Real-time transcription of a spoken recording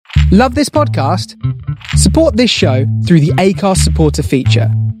Love this podcast? Support this show through the Acast supporter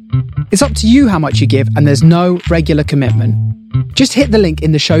feature. It's up to you how much you give, and there's no regular commitment. Just hit the link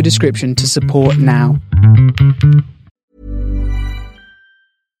in the show description to support now.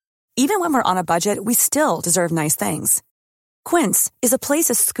 Even when we're on a budget, we still deserve nice things. Quince is a place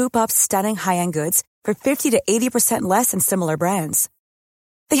to scoop up stunning high-end goods for 50 to 80% less than similar brands.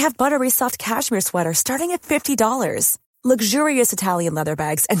 They have buttery soft cashmere sweaters starting at $50, luxurious Italian leather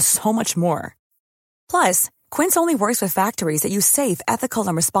bags, and so much more. Plus, Quince only works with factories that use safe, ethical,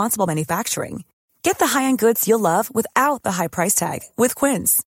 and responsible manufacturing. Get the high-end goods you'll love without the high price tag with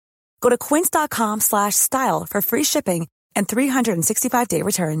Quince. Go to quince.com/style for free shipping and 365-day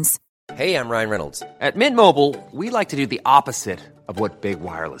returns. Hey, I'm Ryan Reynolds. At Mint Mobile, we like to do the opposite of what Big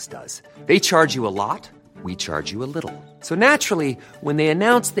Wireless does. They charge you a lot, we charge you a little. So naturally, when they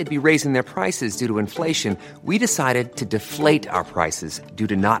announced they'd be raising their prices due to inflation, we decided to deflate our prices due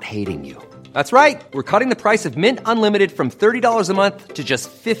to not hating you. That's right. We're cutting the price of Mint Unlimited from $30 a month to just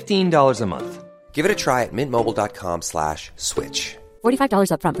 $15 a month. Give it a try at mintmobile.com/switch.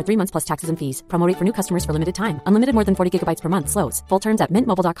 $45 up front for 3 months plus taxes and fees. Promo rate for new customers for limited time. Unlimited more than 40 gigabytes per month. Slows full terms at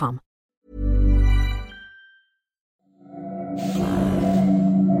mintmobile.com.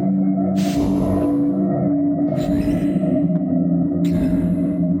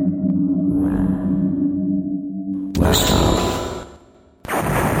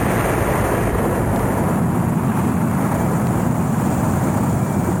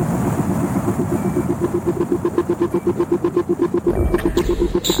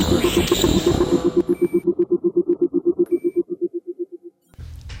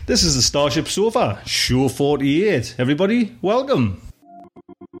 This is the Starship Sofa, show 48. Everybody, welcome.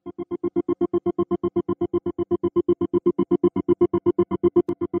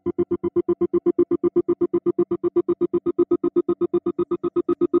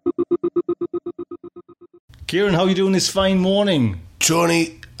 Kieran, how are you doing this fine morning?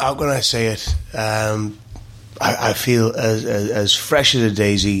 Tony, how can I say it? I feel as fresh as a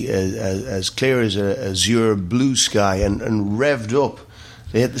daisy, as clear as a azure blue sky, and revved up.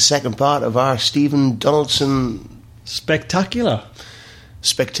 They hit the second part of our Stephen Donaldson... Spectacular.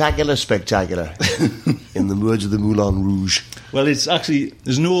 Spectacular. In the words of the Moulin Rouge. Well, it's actually...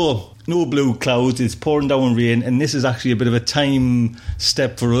 There's no blue clouds. It's pouring down rain. And this is actually a bit of a time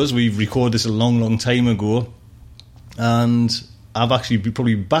step for us. We've recorded this a long, long time ago. And I've actually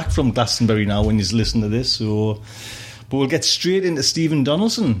probably back from Glastonbury now when you listen to this. But we'll get straight into Stephen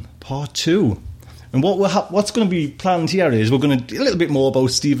Donaldson, part 2. And what's going to be planned here is we're going to do a little bit more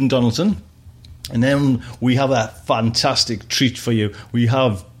about Stephen Donaldson, and then we have a fantastic treat for you. We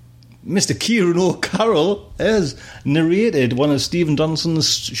have Mr. Kieran O'Carroll has narrated one of Stephen Donaldson's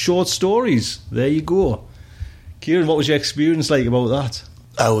short stories. There you go. Kieran, what was your experience like about that?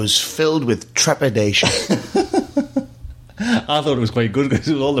 I was filled with trepidation. I thought it was quite good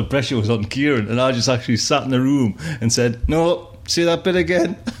because all the pressure was on Kieran, and I just actually sat in the room and said, "No, say that bit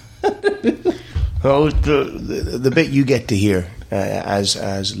again." Well, the bit you get to hear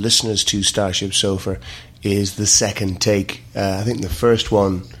as listeners to Starship Sofa is the second take. I think the first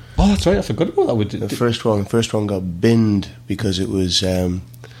one... Oh, that's right, I forgot about that. The first one got binned because it was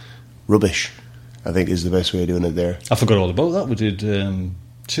rubbish, I think is the best way of doing it there. I forgot all about that. We did 2.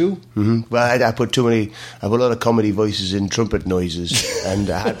 Mm-hmm. Well, I put a lot of comedy voices in trumpet noises, and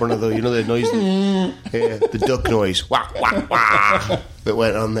I had one of those, the noise, the duck noise, wah, wah, wah, that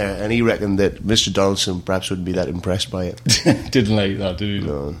went on there, and he reckoned that Mr. Donaldson perhaps wouldn't be that impressed by it. Didn't like that, did he?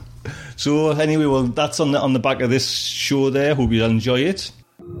 No. So anyway, well, that's on the back of this show there. Hope you'll enjoy it.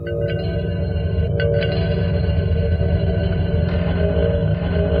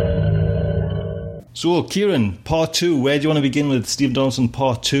 So, Kieran, part 2. Where do you want to begin with Stephen Donaldson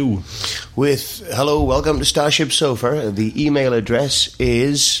part 2? With hello, welcome to Starship Sofa. The email address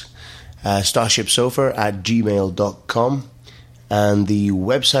is starshipsofa@gmail.com, and the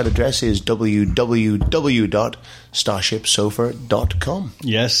website address is www.starshipsofa.com.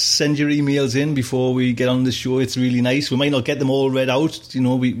 Yes, send your emails in before we get on the show. It's really nice. We might not get them all read out.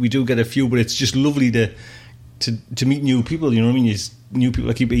 We do get a few, but it's just lovely to meet new people. You know what I mean? New people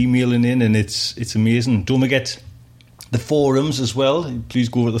that keep emailing in, and it's amazing. Don't forget the forums as well. Please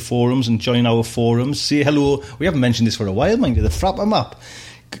go to the forums and join our forums. Say hello. We haven't mentioned this for a while, mind you. The Frapper Map.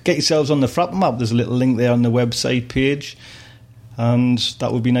 Get yourselves on the Frapper Map. There's a little link there on the website page, and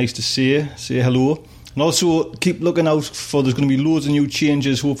that would be nice to say hello. And also keep looking out for, there's going to be loads of new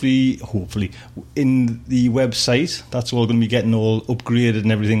changes, hopefully in the website. That's all going to be getting all upgraded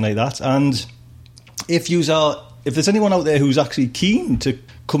and everything like that. And if you are if there's anyone out there who's actually keen to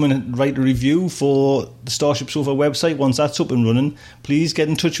come and write a review for the Starship Sofa website, once that's up and running, please get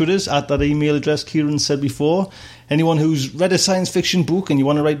in touch with us at that email address Kieran said before. Anyone who's read a science fiction book and you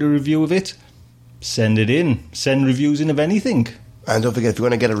want to write a review of it, send it in. Send reviews in of anything. And don't forget, if you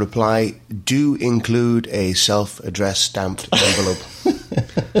want to get a reply, do include a self-addressed stamped envelope.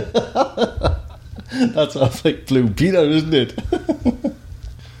 That's half like Blue Peter, isn't it?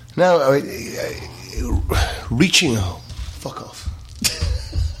 Now, reaching... Oh, fuck off.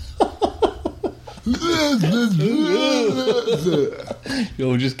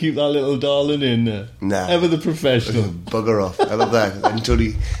 Yo, just keep that little darling in there. Nah. Ever the professional. Bugger off. I love that. Until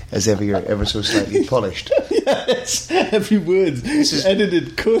he has ever so slightly polished. Yes, every word. This is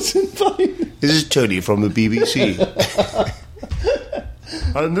edited, cut and fine. This is Tony from the BBC.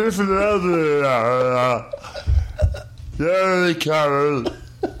 And this is Jerry Carroll.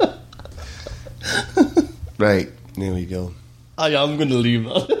 Right, there we go. I am going to leave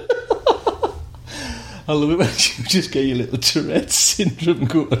that. I love it when you just get your little Tourette's syndrome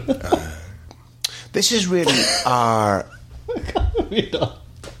going. This is really our... I love you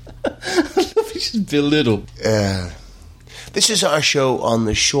just build it up. This is our show on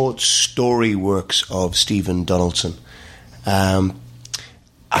the short story works of Stephen Donaldson. I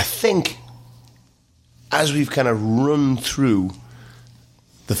think as we've kind of run through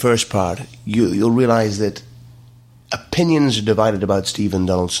the first part, you'll realise that opinions are divided about Stephen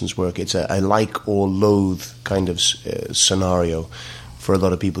Donaldson's work. It's a like or loathe kind of scenario for a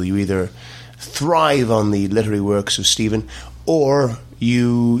lot of people. You either thrive on the literary works of Stephen, or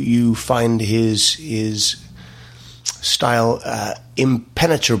you find his style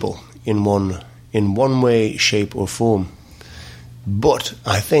impenetrable in one way, shape, or form. But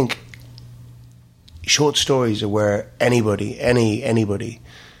I think short stories are where anybody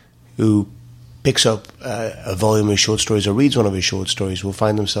who picks up a volume of short stories or reads one of his short stories will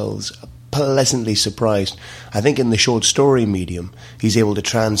find themselves pleasantly surprised. I think in the short story medium, he's able to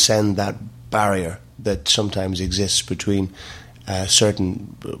transcend that barrier that sometimes exists between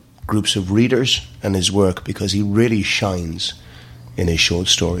certain groups of readers and his work, because he really shines in his short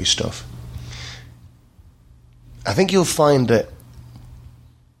story stuff. I think you'll find that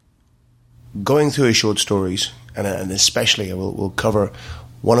going through his short stories, and especially we'll cover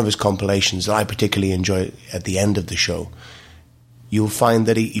one of his compilations that I particularly enjoy at the end of the show, you'll find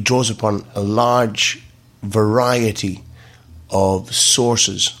that he draws upon a large variety of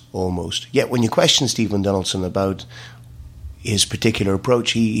sources almost. Yet when you question Stephen Donaldson about his particular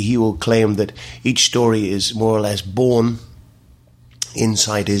approach, he will claim that each story is more or less born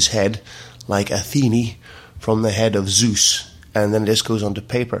inside his head, like Athene from the head of Zeus, and then it just goes onto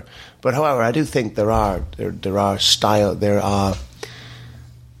paper. But however, I do think there are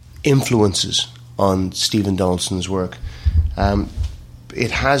influences on Stephen Donaldson's work.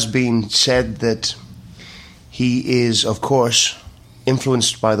 It has been said that he is, of course,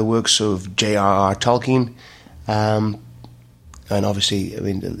 influenced by the works of J.R.R. Tolkien, and obviously, I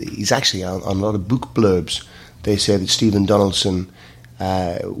mean, he's actually on a lot of book blurbs. They say that Stephen Donaldson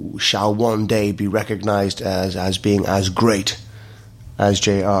shall one day be recognised as being as great as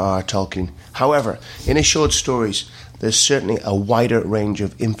J.R.R. Tolkien. However, in his short stories, there's certainly a wider range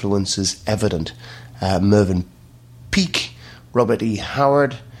of influences evident. Mervyn Peake, Robert E.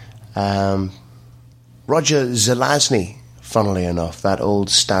 Howard, Roger Zelazny, funnily enough, that old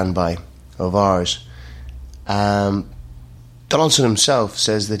standby of ours. Donaldson himself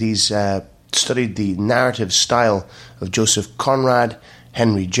says that he's studied the narrative style of Joseph Conrad,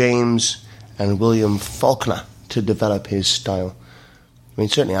 Henry James, and William Faulkner to develop his style. I mean,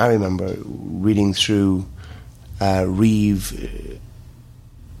 certainly I remember reading through Reeve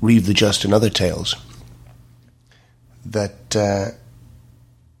the Just and Other Tales, that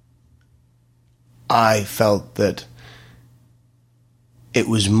I felt that it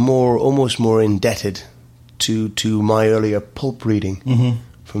was almost more indebted to my earlier pulp reading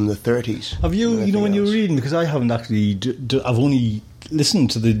from the 30s. Have you, when you were reading, because I haven't actually, I've only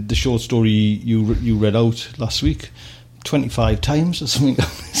listened to the short story you read out last week 25 times or something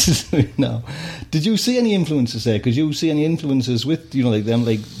now. Did you see any influences there? Could you see any influences with, like them,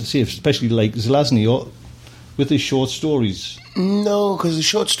 like, say, especially like Zelazny, or with his short stories? No, because the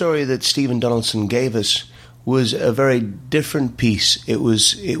short story that Stephen Donaldson gave us was a very different piece. It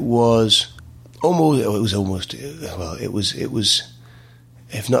was almost,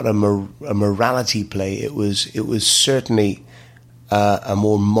 if not a morality play, it was certainly a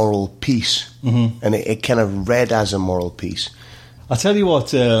more moral piece, and it kind of read as a moral piece. I tell you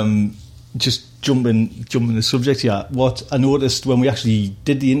what, just jumping the subject here, what I noticed when we actually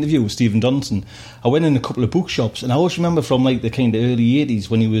did the interview with Stephen Donaldson, I went in a couple of bookshops, and I always remember from like the kind of early 80s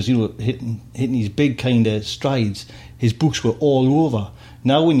when he was, you know, hitting these big kind of strides, his books were all over.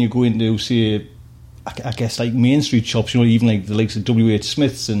 Now when you go into, say, I guess like Main Street shops, you know, even like the likes of W.H.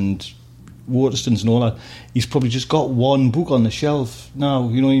 Smith's and Waterstones and all that, he's probably just got one book on the shelf now.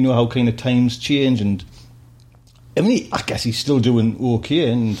 You know how kind of times change, and I mean, I guess he's still doing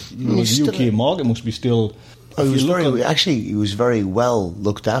okay, and you know, the UK market must be still. Oh, he was very well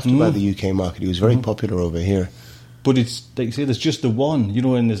looked after by the UK market. He was very popular over here. But it's like you say, there's just the one, you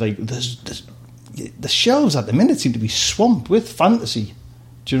know, and there's the shelves at the minute seem to be swamped with fantasy.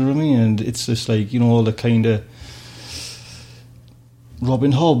 Do you know what I mean? And it's just like, you know, all the kind of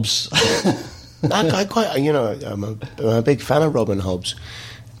Robin Hobbs. I quite, you know, I'm a big fan of Robin Hobbs.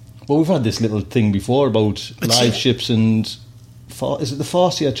 Well, we've had this little thing before about live ships and... is it the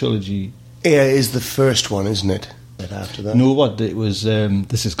Farseer trilogy? Yeah, it is the first one, isn't it? Right after that. No, what? It was...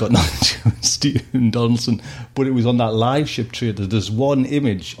 this has got nothing to do with Stephen Donaldson, but it was on that live ship trade. There's one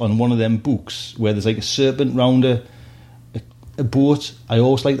image on one of them books where there's like a serpent round a boat. I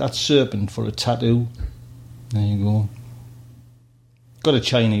always like that serpent for a tattoo. There you go. Got a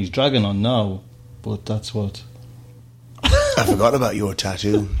Chinese dragon on now, but that's what... I forgot about your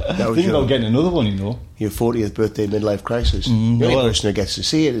tattoo. That was thinking about getting another one, you know. Your 40th birthday midlife crisis. The only person who gets to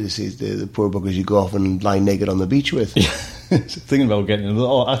see it is the poor buggers you go off and lie naked on the beach with. Thinking about getting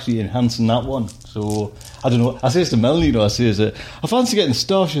another, actually enhancing that one. So, I don't know. I say to Melanie, you know, I fancy getting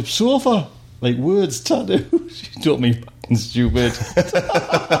Starship Sofa, like words tattoo. She told me fucking stupid.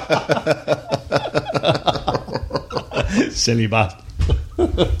 Silly bat.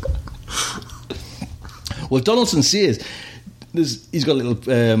 Well, Donaldson says, he's got a little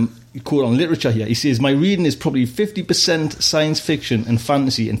quote on literature here. He says, my reading is probably 50% science fiction and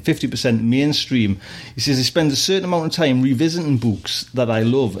fantasy and 50% mainstream. He says he spends a certain amount of time revisiting books that I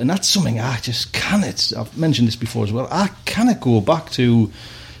love, and that's something I just cannot. I've mentioned this before as well. I cannot go back to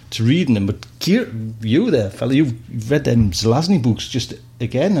reading them. But you there, fella, you've read them Zelazny books just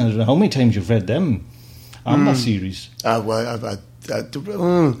again. I don't know how many times you've read them and that series.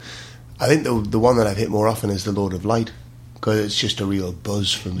 I think the one that I've hit more often is The Lord of Light, because it's just a real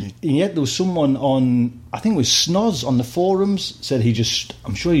buzz for me. And yet there was someone on, I think it was Snoz on the forums, said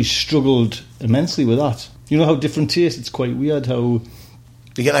I'm sure he struggled immensely with that. You know how different taste, it's quite weird how...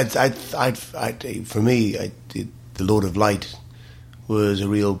 Again, for me, The Lord of Light was a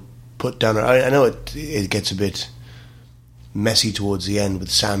real put-downer. I know it gets a bit messy towards the end with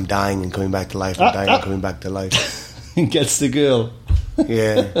Sam dying and coming back to life and dying and coming back to life. And gets the girl.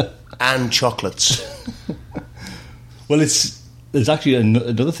 Yeah. And chocolates. Well, there's actually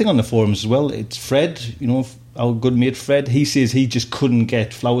another thing on the forums as well. It's Fred, you know, our good mate Fred. He says he just couldn't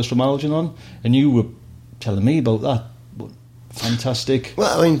get Flowers from Algernon, and you were telling me about that. Fantastic.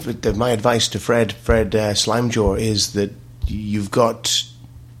 Well, I mean, my advice to Fred Slimejaw is that you've got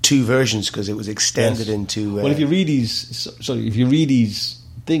two versions because it was extended into. Well, if you read his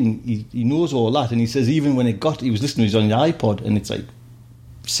thing, he knows all that, and he says even when he was listening to it on the iPod, and it's like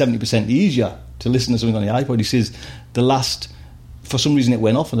 70% easier to listen to something on the iPod. He says for some reason it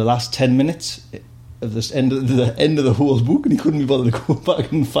went off in the last 10 minutes of the end of the whole book, and he couldn't be bothered to go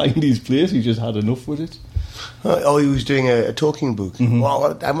back and find his place. He just had enough with it. Oh, he was doing a talking book. Mm-hmm.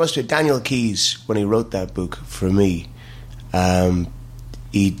 Well, I must have Daniel Keyes, when he wrote that book for me,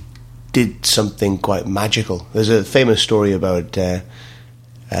 he did something quite magical. There's a famous story about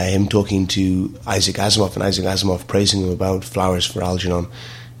him talking to Isaac Asimov, and Isaac Asimov praising him about Flowers for Algernon,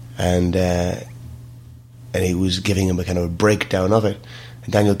 and he was giving him a kind of a breakdown of it.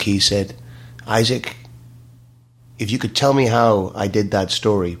 And Daniel Keyes said, Isaac, if you could tell me how I did that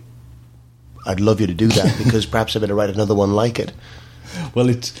story, I'd love you to do that, because perhaps I better write another one like it. Well,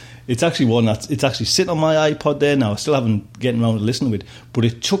 it's actually one it's actually sitting on my iPod there now. I still haven't gotten around to listening to it, but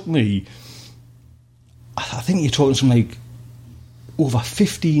it took me, I think you're talking something like over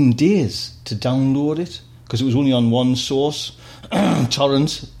 15 days to download it, because it was only on one source,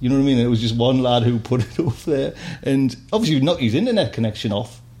 torrent, you know what I mean? It was just one lad who put it up there, and obviously he'd knock his internet connection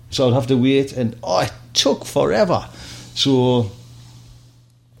off, so I'd have to wait, and it took forever. So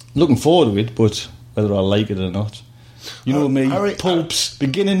looking forward to it, but whether I like it or not, you know me, pulps,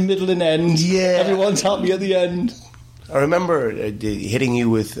 beginning, middle and end. Yeah, everyone's happy at the end. I remember hitting you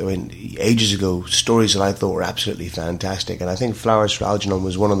with, ages ago, stories that I thought were absolutely fantastic, and I think Flowers for Algernon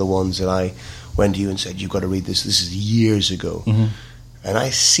was one of the ones that I went to you and said, you've got to read this. This is years ago. Mm-hmm. And I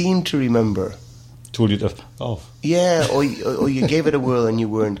seem to remember... Told you to... Oh. Yeah, or you gave it a whirl and you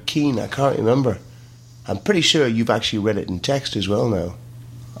weren't keen. I can't remember. I'm pretty sure you've actually read it in text as well now.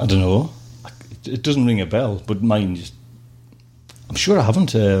 I don't know. it doesn't ring a bell, but mine just... I'm sure I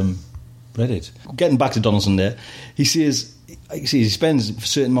haven't read it. Getting back to Donaldson there, he says he spends a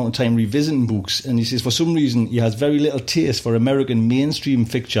certain amount of time revisiting books, and he says for some reason he has very little taste for American mainstream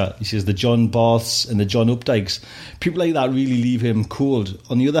fiction. He says the John Barths and the John Updikes. People like that really leave him cold.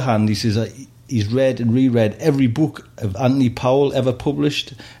 On the other hand, he says he's read and reread every book of Anthony Powell ever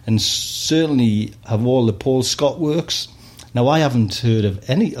published, and certainly have all the Paul Scott works. Now, I haven't heard of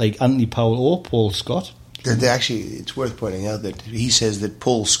any, like Anthony Powell or Paul Scott. Actually, it's worth pointing out that he says that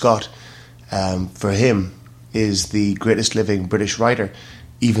Paul Scott, for him, is the greatest living British writer,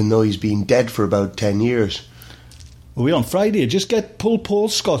 even though he's been dead for about 10 years. Well, we're on Friday. Just pull Paul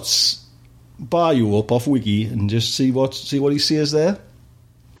Scott's bio up off Wiki and just see what he says there.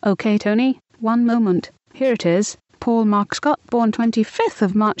 OK, Tony, one moment. Here it is. Paul Mark Scott, born 25th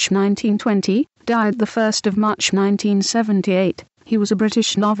of March 1920, died the 1st of March 1978. He was a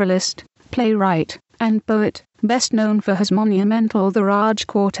British novelist, playwright, and poet, best known for his monumental The Raj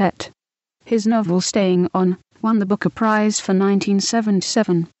Quartet. His novel Staying On won the Booker Prize for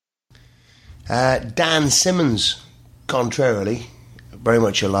 1977. Dan Simmons, contrarily, very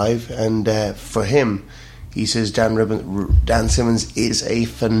much alive, and for him, he says Dan Simmons is a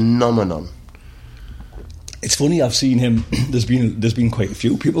phenomenon. It's funny, I've seen him. There's been quite a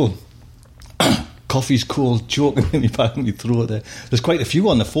few people. Coffee's cold, joking in my back and me throat there. There's quite a few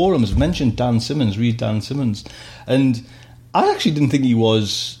on the forums mentioned Dan Simmons, read Dan Simmons, and I actually didn't think he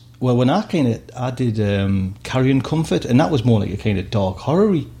was. Well, when I did Carrion Comfort, and that was more like a kind of dark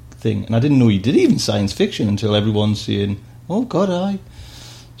horror-y thing, and I didn't know he did even science fiction until everyone's saying, "Oh God, aye."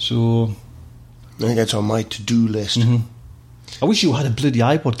 So I think that's on my to-do list. Mm-hmm. I wish you had a bloody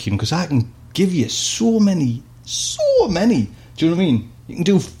iPod, Kim, because I can give you so many. Do you know what I mean? You can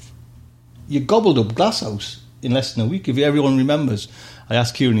do. You gobbled up Glasshouse in less than a week. If everyone remembers, I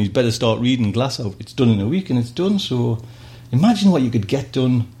asked Kieran, he's better start reading Glasshouse. It's done in a week, and it's done. So imagine what you could get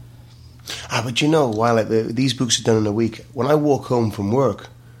done. But you know, while these books are done in a week, when I walk home from work,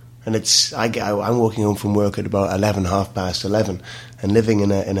 and I'm walking home from work at about 11:30, and living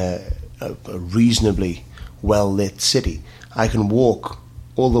in a reasonably well lit city, I can walk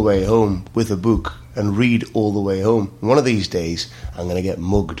all the way home with a book and read all the way home. One of these days, I'm going to get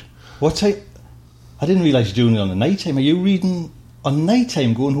mugged. What time? I didn't realise you're doing it on the night time. Are you reading on night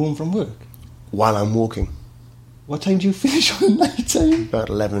time going home from work? While I'm walking. What time do you finish on night time? About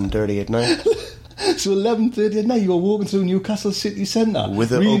 11:30 at night. So 11:30 at night, you're walking through Newcastle city centre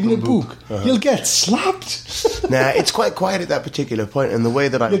with reading a book. Uh-huh. You'll get slapped. Nah, it's quite quiet at that particular point, and the way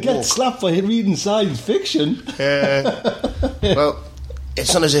that I You'll get slapped for reading science fiction. Well,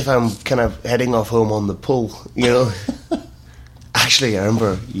 it's not as if I'm kind of heading off home on the pull, you know. Actually, I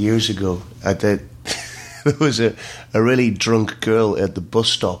remember years ago, there was a really drunk girl at the bus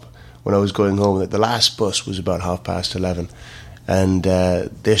stop when I was going home. The last bus was about 11:30, and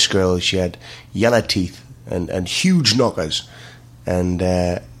this girl, she had yellow teeth and huge knockers, and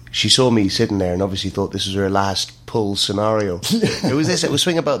she saw me sitting there and obviously thought this was her last pull scenario. It was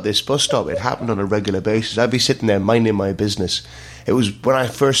thing about this bus stop. It happened on a regular basis. I'd be sitting there minding my business. It was when I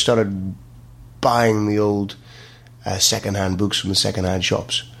first started buying the old second-hand books from the second-hand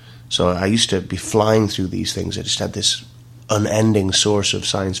shops. So I used to be flying through these things. I just had this unending source of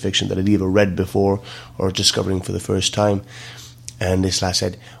science fiction that I'd either read before or discovering for the first time. And this lad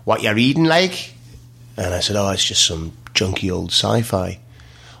said, "What you reading like?" And I said, "Oh, it's just some junky old sci-fi."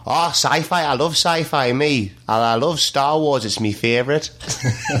 "Oh, sci-fi, I love sci-fi, me. I love Star Wars, it's my favourite."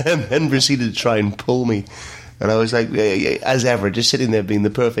 And then proceeded to try and pull me. And I was like, as ever, just sitting there being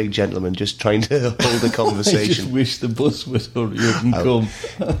the perfect gentleman, just trying to hold a conversation. I just wish the bus would hurry up and come.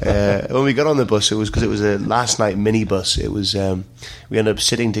 When we got on the bus, it was because it was a last night minibus. It was we ended up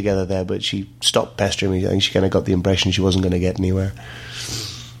sitting together there, but she stopped pestering me. I think she kind of got the impression she wasn't going to get anywhere.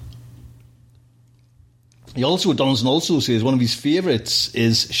 Donaldson also says one of his favourites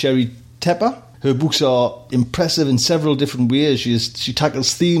is Sherry Tepper. Her books are impressive in several different ways. She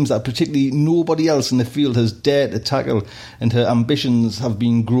tackles themes that particularly nobody else in the field has dared to tackle, and her ambitions have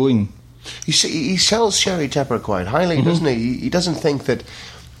been growing. He sells Sherry Tepper quite highly, mm-hmm. doesn't he? He doesn't think that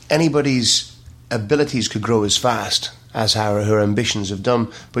anybody's abilities could grow as fast as her ambitions have done.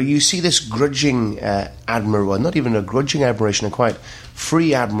 But you see this grudging admiration, not even a grudging admiration, a quite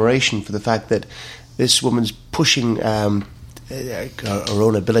free admiration for the fact that this woman's pushing her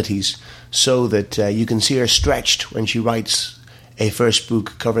own abilities so that you can see her stretched when she writes a first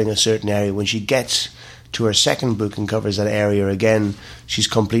book covering a certain area. When she gets to her second book and covers that area again, she's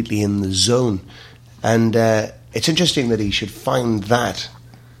completely in the zone. And it's interesting that he should find that,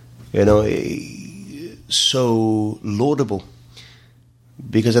 so laudable.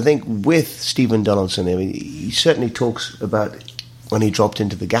 Because I think with Stephen Donaldson, I mean, he certainly talks about when he dropped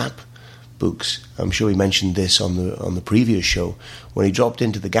into the Gap books. I'm sure he mentioned this on the previous show. When he dropped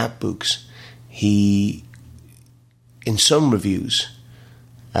into the Gap books, he, in some reviews,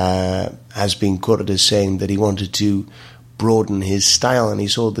 has been quoted as saying that he wanted to broaden his style, and he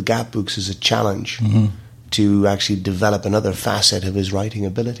saw the Gap books as a challenge to actually develop another facet of his writing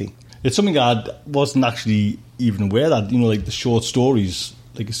ability. It's something I wasn't actually even aware that, like the short stories,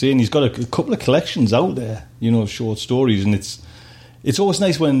 like you're saying, he's got a couple of collections out there, of short stories, and it's always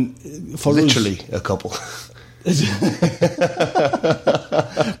nice when, for literally us, a couple. But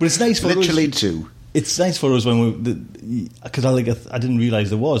it's nice for literally us, two. It's nice for us when because I didn't realise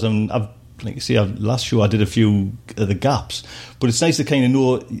there was. I mean, like you say, last show I did a few of the gaps, but it's nice to kind of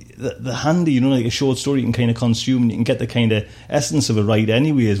know the handy, like a short story you can kind of consume, and you can get the kind of essence of it right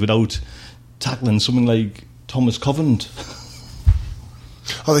anyways without tackling something like Thomas Covenant.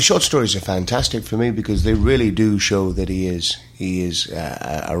 Oh, the short stories are fantastic for me because they really do show that he is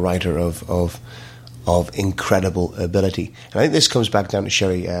a writer of incredible ability. And I think this comes back down to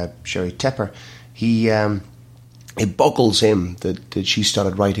Sherry Tepper. It boggles him that she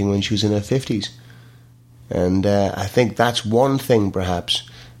started writing when she was in her 50s. And I think that's one thing, perhaps,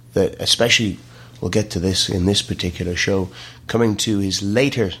 that especially we'll get to this in this particular show, coming to his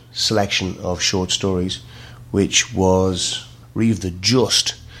later selection of short stories, which was Reeve the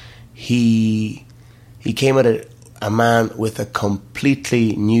Just. He came at it a man with a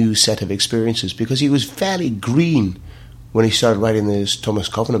completely new set of experiences because he was fairly green when he started writing those Thomas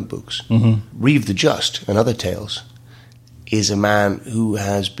Covenant books. Mm-hmm. Reeve the Just and Other Tales is a man who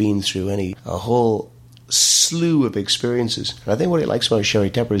has been through a whole slew of experiences. And I think what he likes about Sherry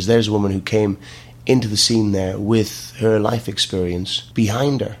Tepper is there's a woman who came into the scene there with her life experience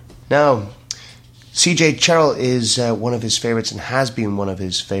behind her. Now, C.J. Cherryl is one of his favourites and has been one of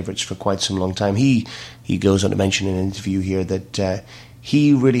his favourites for quite some long time. He goes on to mention in an interview here that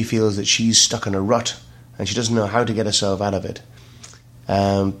he really feels that she's stuck in a rut and she doesn't know how to get herself out of it.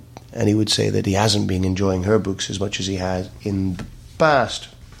 And he would say that he hasn't been enjoying her books as much as he has in the past.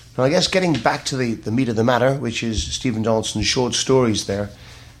 Now, I guess getting back to the meat of the matter, which is Stephen Donaldson's short stories there,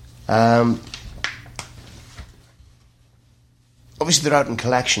 obviously they're out in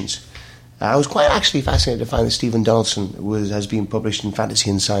collections. I was quite actually fascinated to find that Stephen Donaldson has been published in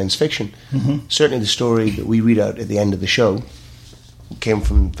fantasy and science fiction. Mm-hmm. Certainly the story that we read out at the end of the show came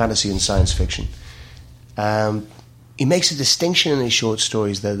from fantasy and science fiction. He makes a distinction in his short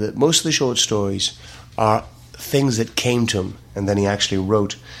stories there that most of the short stories are things that came to him and then he actually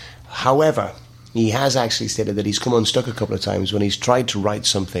wrote. However, he has actually stated that he's come unstuck a couple of times when he's tried to write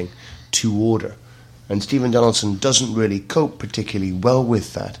something to order. And Stephen Donaldson doesn't really cope particularly well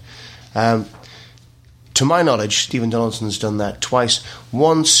with that. To my knowledge, Stephen Donaldson's done that twice.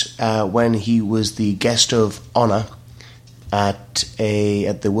 Once when he was the guest of honour at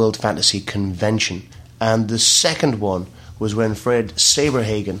the World Fantasy Convention. And the second one was when Fred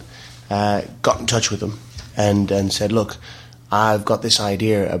Saberhagen got in touch with him and said, look, I've got this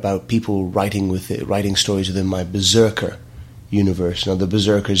idea about people writing stories within my Berserker universe. Now, the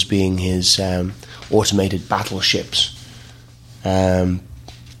Berserkers being his automated battleships.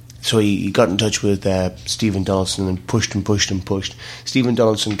 So he got in touch with Stephen Donaldson and pushed. Stephen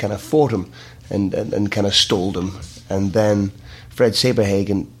Donaldson kind of fought him and kind of stalled him. And then Fred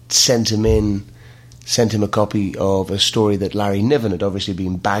Saberhagen sent him a copy of a story that Larry Niven had obviously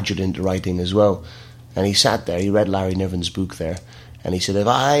been badgered into writing as well. And he sat there, he read Larry Niven's book there, and he said, if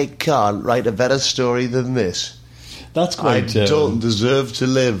I can't write a better story than this, that's quite, I don't deserve to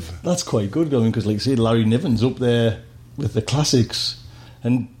live. That's quite good, because like you say, Larry Niven's up there with the classics.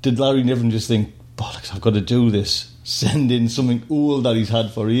 And did Larry Niven just think, bollocks, I've got to do this, send in something old that he's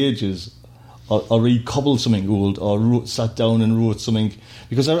had for ages, or he cobbled something old, or sat down and wrote something?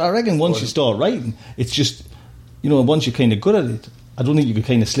 Because I reckon once you start writing, it's just, once you're kind of good at it, I don't think you could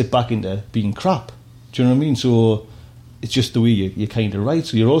kind of slip back into being crap. Do you know what I mean? So it's just the way you kind of write.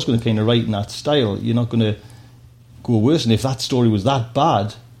 So you're always going to kind of write in that style. You're not going to go worse. And if that story was that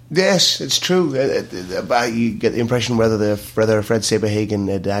bad... Yes, it's true. You get the impression whether Fred Saberhagen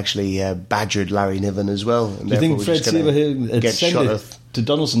had actually badgered Larry Niven as well. And do you think Fred Saberhagen had sent it to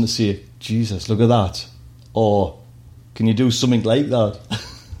Donaldson to say, Jesus, look at that? Or can you do something like that?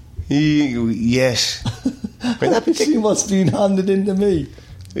 Yes. See what's being handed into me.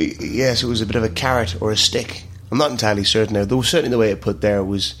 Yes, it was a bit of a carrot or a stick. I'm not entirely certain now, though certainly the way it put there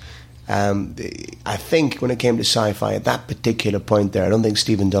was... I think when it came to sci-fi at that particular point there, I don't think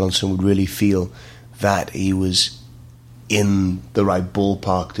Stephen Donaldson would really feel that he was in the right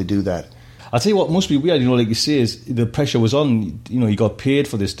ballpark to do that. I'll tell you what must be weird, like you say, is the pressure was on. You got paid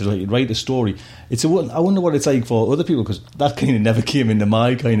for this to write a story. I wonder what it's like for other people, because that kind of never came into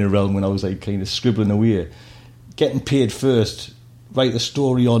my kind of realm when I was like kind of scribbling away. Getting paid first, write a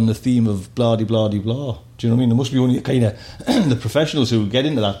story on the theme of blah de blah de blah. Do you know what I mean? There must be only kind of the professionals who get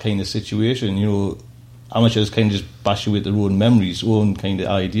into that kind of situation. Amateurs kind of just bash you with their own memories, own kind of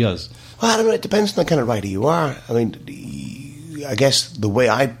ideas. Well, I don't know. It depends on the kind of writer you are. I mean, I guess the way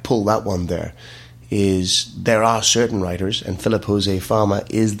I'd pull that one there is there are certain writers, and Philip Jose Farmer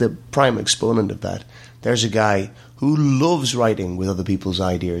is the prime exponent of that. There's a guy who loves writing with other people's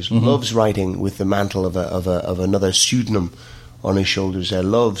ideas, loves writing with the mantle of another pseudonym on his shoulders there,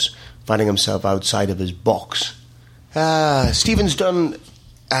 loves finding himself outside of his box. Stephen's done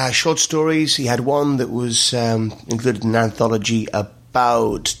short stories. He had one that was included in an anthology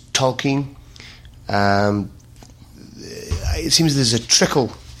about Tolkien. It seems there's a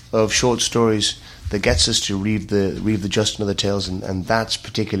trickle of short stories that gets us to read the Just and Other Tales, and that's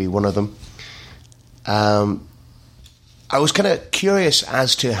particularly one of them. I was kind of curious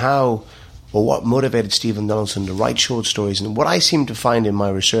as to how or what motivated Stephen Donaldson to write short stories, and what I seem to find in my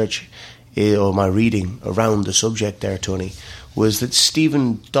research or my reading around the subject there, Tony, was that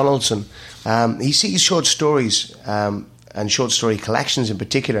Stephen Donaldson, he sees short stories and short story collections in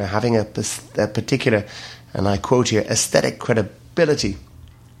particular having a particular, and I quote here, aesthetic credibility.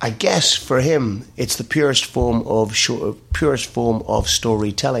 I guess for him, it's the purest form of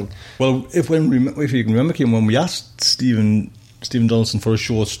storytelling. Well, if you can remember, Kim, when we asked Stephen Donaldson for a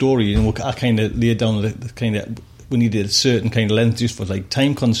short story, I kind of laid down the kind of we needed a certain kind of length just for like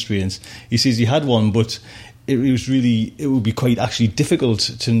time constraints. He says he had one, but it would be quite actually difficult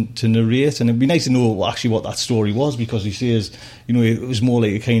to narrate, and it'd be nice to know what that story was, because he says it was more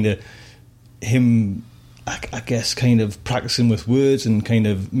like a kind of him, I guess, kind of practicing with words and kind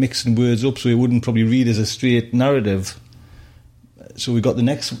of mixing words up so it wouldn't probably read as a straight narrative. So we got the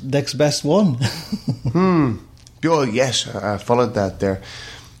next best one. Oh, yes, I followed that there.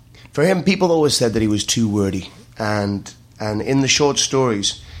 For him, people always said that he was too wordy, and in the short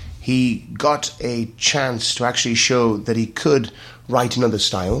stories, he got a chance to actually show that he could write in other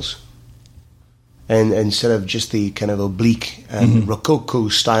styles, and instead of just the kind of oblique and rococo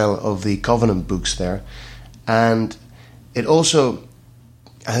style of the Covenant books there. And it also,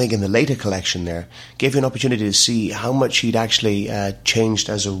 I think in the later collection there, gave you an opportunity to see how much he'd actually changed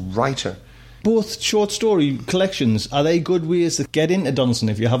as a writer. Both short story collections, are they good ways to get into Donaldson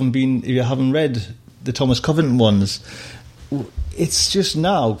if you haven't read the Thomas Covenant ones? It's just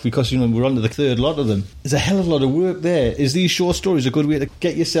now, because we're on to the third lot of them. There's a hell of a lot of work there. Is these short stories a good way to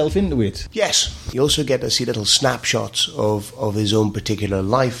get yourself into it? Yes. You also get to see little snapshots of his own particular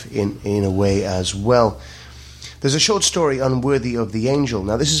life in a way as well. There's a short story, Unworthy of the Angel.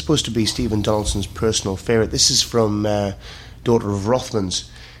 Now, this is supposed to be Stephen Donaldson's personal favourite. This is from Daughter of Rothmans.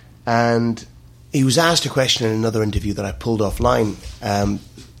 And he was asked a question in another interview that I pulled offline,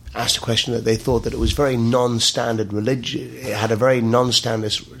 asked a question that they thought that it was very non-standard religious. It had a very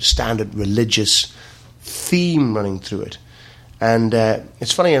non-standard religious theme running through it. And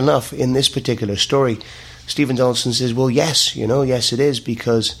it's funny enough, in this particular story, Stephen Donaldson says, well, yes, yes it is,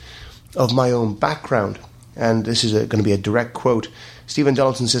 because of my own background. And this is going to be a direct quote. Stephen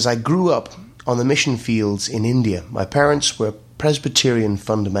Donaldson says, I grew up on the mission fields in India. My parents were Presbyterian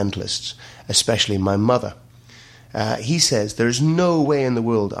fundamentalists, especially my mother. He says, there is no way in the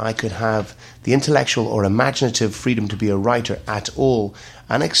world I could have the intellectual or imaginative freedom to be a writer at all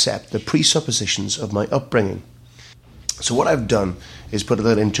and accept the presuppositions of my upbringing. So what I've done is put a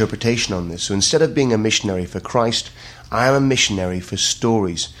little interpretation on this. So instead of being a missionary for Christ, I am a missionary for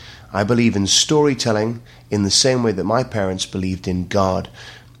stories. I believe in storytelling in the same way that my parents believed in God.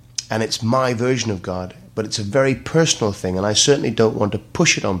 And it's my version of God, but it's a very personal thing, and I certainly don't want to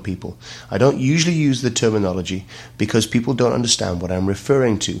push it on people. I don't usually use the terminology because people don't understand what I'm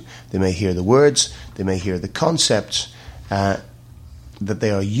referring to. They may hear the words, they may hear the concepts that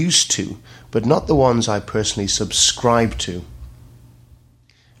they are used to, but not the ones I personally subscribe to. And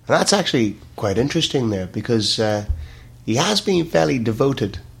that's actually quite interesting there, because he has been fairly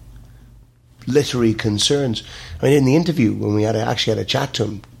devoted literary concerns. I mean, in the interview, when we actually had a chat to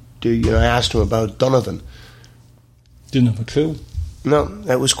him, I asked him about Donovan. Didn't have a clue. No,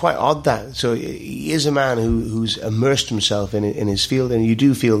 it was quite odd that. So he is a man who's immersed himself in his field, and you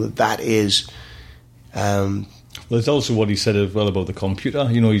do feel that is... well, it's also what he said as well about the computer.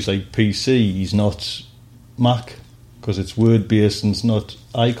 He's like PC, he's not Mac. because it's word-based and it's not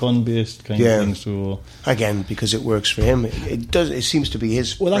icon-based kind Yeah. of thing. So Again, because it works for him. It seems to be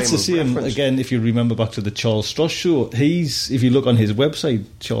his. well, that's the frame of same. reference. Again, if you remember back to the Charles Stross show, if you look on his website,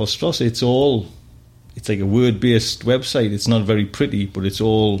 Charles Stross, it's like a word-based website. It's not very pretty, but it's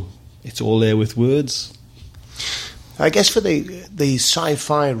all there with words. I guess for the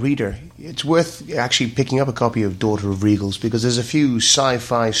sci-fi reader, it's worth actually picking up a copy of Daughter of Regals, because there's a few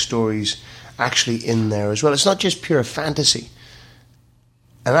sci-fi stories actually in there as well. It's not just pure fantasy.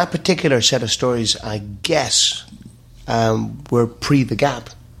 And that particular set of stories, I guess, were pre The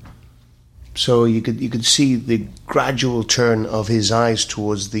Gap. So you could see the gradual turn of his eyes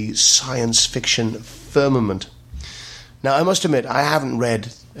towards the science fiction firmament. Now, I must admit, I haven't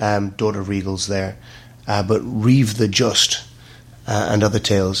read Daughter of Regals there, but Reeve the Just and Other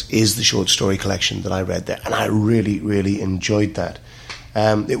Tales is the short story collection that I read there, and I really, really enjoyed that.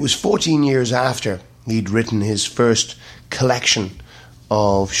 It was 14 years after he'd written his first collection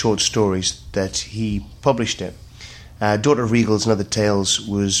of short stories that he published it. Daughter of Regals and Other Tales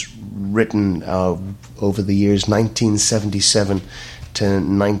was written over the years 1977 to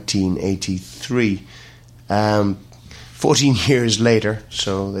 1983. 14 years later,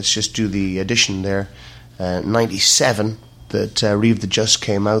 so let's just do the addition there, 97, that Reeve the Just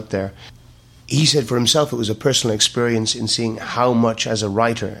came out there. He said for himself it was a personal experience in seeing how much as a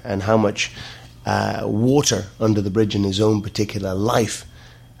writer and how much water under the bridge in his own particular life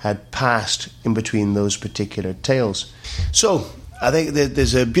had passed in between those particular tales. So I think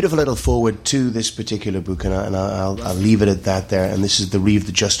there's a beautiful little foreword to this particular book, and I'll leave it at that there. And this is the Reeve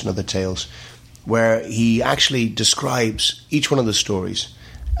the Just and Other Tales, where he actually describes each one of the stories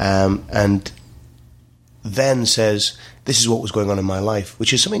and then says, this is what was going on in my life,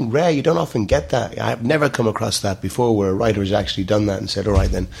 which is something rare. You don't often get that. I've never come across that before, where a writer has actually done that and said, all right,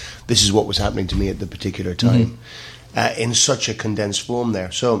 then, this is what was happening to me at the particular time, in such a condensed form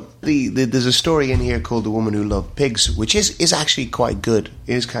there. So there's a story in here called The Woman Who Loved Pigs, which is actually quite good.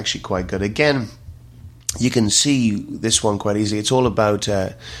 It is actually quite good. Again, you can see this one quite easily. It's all about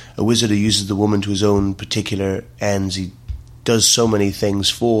a wizard who uses the woman to his own particular ends. He does so many things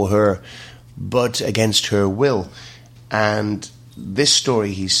for her, but against her will. And this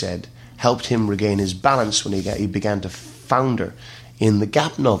story, he said, helped him regain his balance when he began to founder in the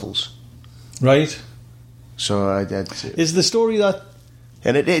Gap novels. Right. So Is the story that...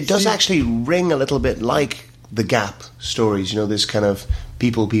 And it does actually ring a little bit like the Gap stories, this kind of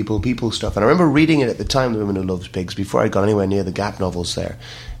people stuff. And I remember reading it at the time, The Woman Who Loves Pigs, before I'd gone anywhere near the Gap novels there,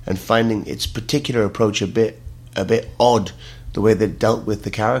 and finding its particular approach a bit odd, the way they dealt with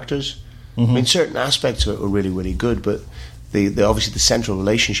the characters. I mean, certain aspects of it were really, really good, but the obviously the central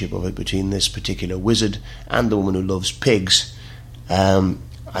relationship of it between this particular wizard and the woman who loves pigs, I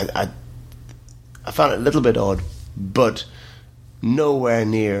found it a little bit odd, but nowhere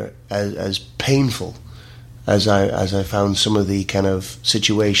near as painful as I found some of the kind of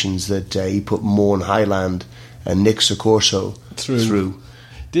situations that he put Morn Highland and Nick Soccorso through.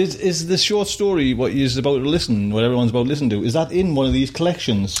 Is the short story what everyone's about to listen to, is that in one of these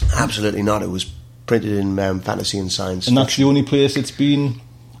collections? Absolutely not. It was printed in Fantasy and Science. And that's the only place it's been,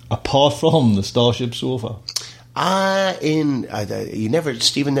 apart from the Starship Sofa?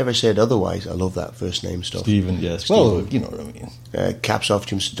 Stephen never said otherwise. I love that first name stuff. Stephen, yes. Stephen. Well, you know what I mean. Caps off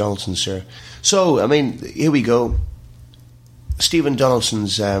Jim Donaldson, sir. So, I mean, here we go. Stephen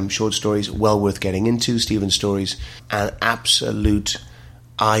Donaldson's short stories, well worth getting into. Stephen's stories, an absolute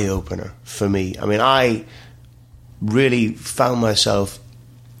eye-opener for me. I mean, I really found myself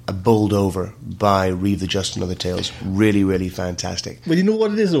bowled over by Reeve the Just and Other Tales. Really, really fantastic. Well, you know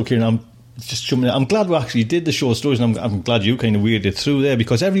what it is, though, Kieran? I'm just jumping in. I'm glad we actually did the short stories, and I'm glad you kind of weirded it through there,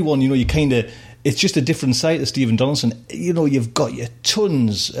 because everyone, it's just a different side of Stephen Donaldson. You've got your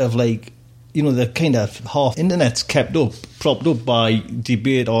tons of, the kind of half internet's propped up by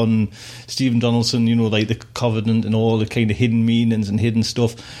debate on Stephen Donaldson, like the Covenant and all the kind of hidden meanings and hidden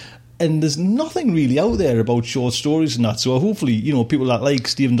stuff. And there's nothing really out there about short stories and that. So hopefully, people that like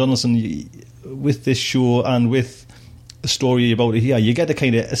Stephen Donaldson, with this show and with the story about it here, you get a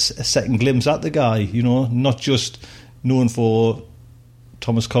kind of a second glimpse at the guy, not just known for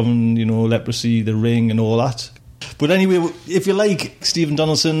Thomas Coven, Leprosy, The Ring and all that. But anyway, if you like Stephen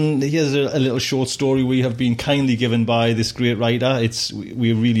Donaldson, here's a little short story we have been kindly given by this great writer.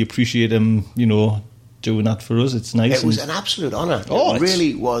 We really appreciate him, doing that for us. It's nice. It was an absolute honour. It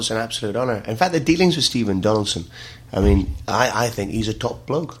really was an absolute honour. In fact, the dealings with Stephen Donaldson, I mean, I think he's a top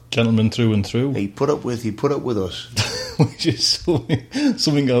bloke. Gentleman through and through. He put up with us. which is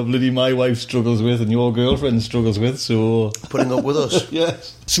something my wife struggles with and your girlfriend struggles with. So putting up with us.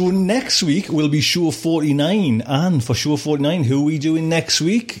 Yes. So next week will be show 49, and for show 49, who are we doing next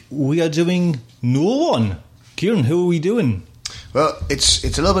week? We are doing no one. Kieran, who are we doing? Well, it's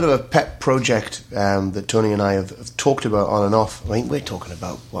a little bit of a pet project that Tony and I have talked about on and off. I mean, we're talking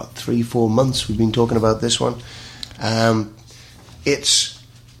about, 3-4 months we've been talking about this one. It's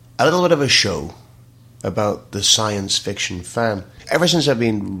a little bit of a show about the science fiction fan. Ever since I've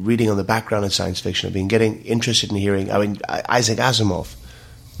been reading on the background of science fiction, I've been getting interested in hearing. I mean, Isaac Asimov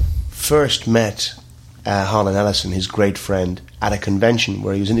first met Harlan Ellison, his great friend, at a convention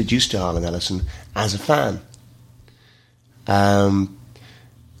where he was introduced to Harlan Ellison as a fan. A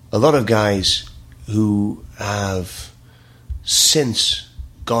lot of guys who have since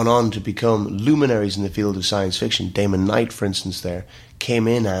gone on to become luminaries in the field of science fiction, Damon Knight, for instance, came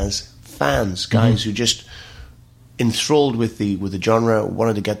in as fans, guys who just enthralled with the genre,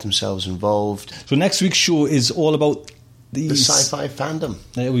 wanted to get themselves involved. So next week's show is all about the sci-fi fandom.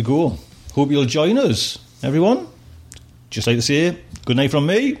 There we go. Hope you'll join us, everyone. Just like to say, good night from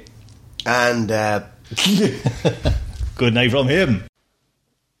me. And good night from him.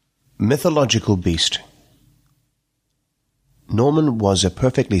 Mythological beast. Norman was a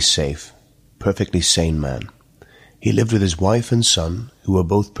perfectly safe, perfectly sane man. He lived with his wife and son, who were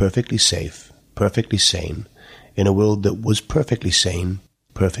both perfectly safe, perfectly sane, in a world that was perfectly sane,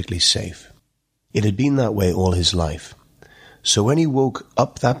 perfectly safe. It had been that way all his life. So when he woke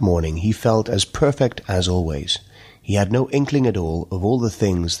up that morning, he felt as perfect as always. He had no inkling at all of all the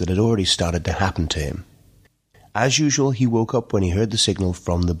things that had already started to happen to him. As usual, he woke up when he heard the signal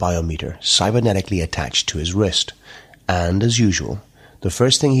from the biometer, cybernetically attached to his wrist. And, as usual, the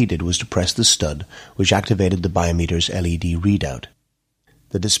first thing he did was to press the stud, which activated the biometer's LED readout.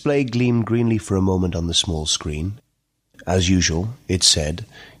 The display gleamed greenly for a moment on the small screen. As usual, it said,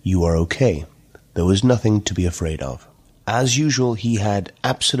 "You are okay." There was nothing to be afraid of. As usual, he had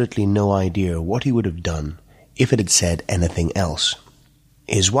absolutely no idea what he would have done if it had said anything else.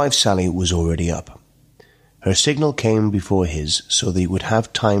 His wife Sally was already up. Her signal came before his so that he would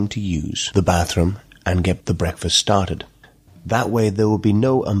have time to use the bathroom and get the breakfast started. That way there would be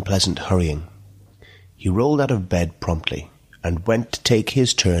no unpleasant hurrying. He rolled out of bed promptly and went to take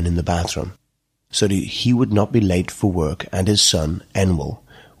his turn in the bathroom so that he would not be late for work and his son, Enwell,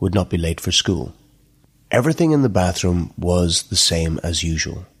 would not be late for school. Everything in the bathroom was the same as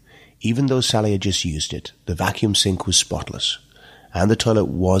usual. Even though Sally had just used it, the vacuum sink was spotless, and the toilet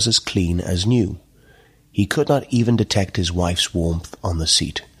was as clean as new. He could not even detect his wife's warmth on the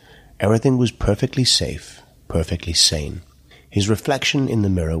seat. Everything was perfectly safe, perfectly sane. His reflection in the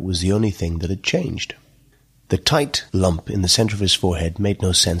mirror was the only thing that had changed. The tight lump in the center of his forehead made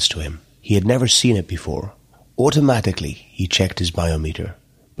no sense to him. He had never seen it before. Automatically, he checked his biometer,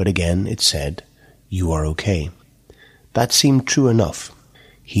 but again it said, "You are okay." That seemed true enough.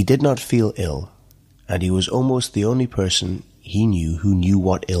 He did not feel ill, and he was almost the only person he knew who knew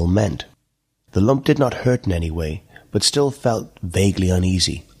what ill meant. The lump did not hurt in any way, but still felt vaguely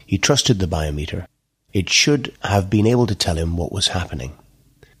uneasy. He trusted the biometer. It should have been able to tell him what was happening.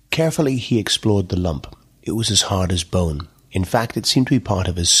 Carefully he explored the lump. It was as hard as bone. In fact, it seemed to be part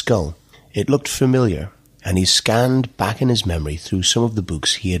of his skull. It looked familiar, and he scanned back in his memory through some of the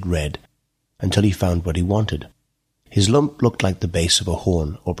books he had read until he found what he wanted. His lump looked like the base of a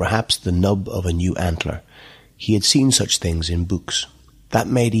horn, or perhaps the nub of a new antler. He had seen such things in books. That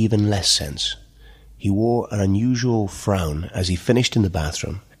made even less sense. He wore an unusual frown as he finished in the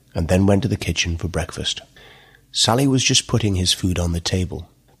bathroom and then went to the kitchen for breakfast. Sally was just putting his food on the table.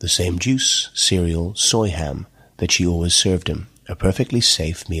 The same juice, cereal, soy ham that she always served him. A perfectly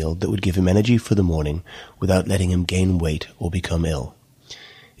safe meal that would give him energy for the morning without letting him gain weight or become ill.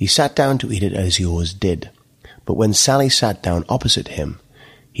 He sat down to eat it as he always did. But when Sally sat down opposite him,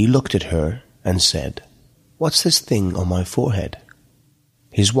 he looked at her and said, "What's this thing on my forehead?"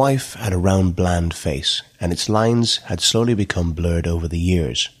 His wife had a round, bland face, and its lines had slowly become blurred over the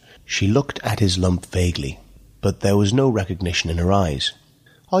years. She looked at his lump vaguely, but there was no recognition in her eyes.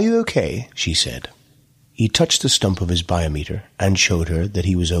 "Are you okay?" she said. He touched the stump of his biometer and showed her that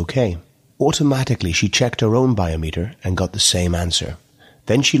he was okay. Automatically she checked her own biometer and got the same answer.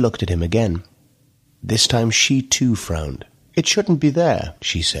 Then she looked at him again. This time she too frowned. "It shouldn't be there,"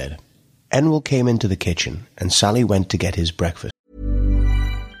 she said. Enwell came into the kitchen, and Sally went to get his breakfast.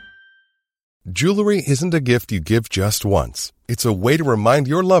 Jewelry isn't a gift you give just once. It's a way to remind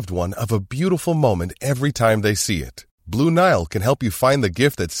your loved one of a beautiful moment every time they see it. Blue Nile can help you find the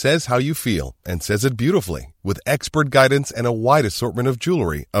gift that says how you feel and says it beautifully, with expert guidance and a wide assortment of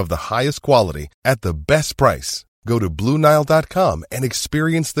jewelry of the highest quality at the best price. Go to BlueNile.com and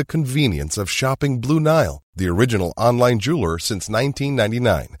experience the convenience of shopping Blue Nile, the original online jeweler since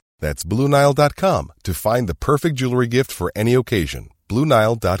 1999. That's BlueNile.com to find the perfect jewelry gift for any occasion.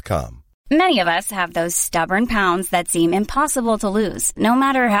 BlueNile.com. Many of us have those stubborn pounds that seem impossible to lose, no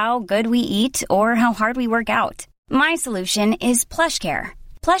matter how good we eat or how hard we work out. My solution is PlushCare.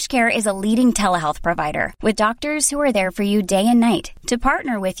 PlushCare is a leading telehealth provider with doctors who are there for you day and night to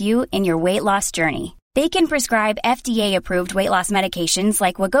partner with you in your weight loss journey. They can prescribe FDA-approved weight loss medications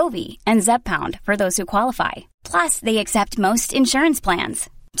like Wegovy and Zepbound for those who qualify. Plus, they accept most insurance plans.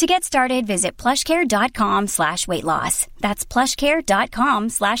 To get started, visit plushcare.com/weightloss. That's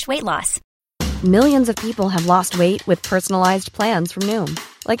plushcare.com/weightloss. Millions of people have lost weight with personalized plans from Noom.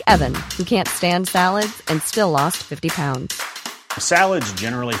 Like Evan, who can't stand salads and still lost 50 pounds. Salads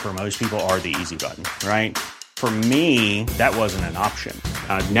generally for most people are the easy button, right? For me, that wasn't an option.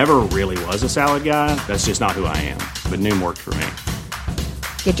 I never really was a salad guy. That's just not who I am. But Noom worked for me.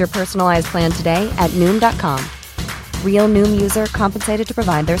 Get your personalized plan today at Noom.com. Real Noom user compensated to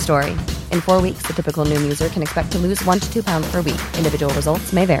provide their story. In 4 weeks, the typical Noom user can expect to lose 1 to 2 pounds per week. Individual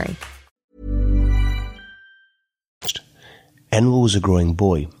results may vary. Enwell was a growing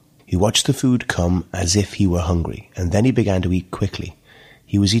boy. He watched the food come as if he were hungry, and then he began to eat quickly.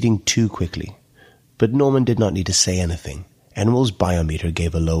 He was eating too quickly. But Norman did not need to say anything. Enwell's biometer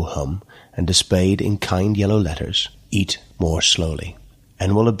gave a low hum and displayed in kind yellow letters, "Eat more slowly."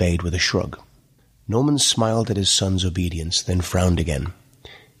 Enwell obeyed with a shrug. Norman smiled at his son's obedience, then frowned again.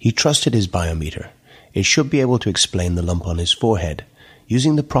 He trusted his biometer. It should be able to explain the lump on his forehead.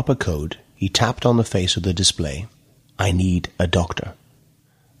 Using the proper code, he tapped on the face of the display. "I need a doctor."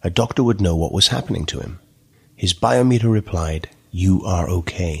 A doctor would know what was happening to him. His biometer replied, "You are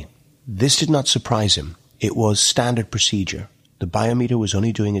okay." This did not surprise him. It was standard procedure. The biometer was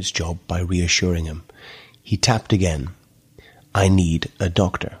only doing its job by reassuring him. He tapped again. "I need a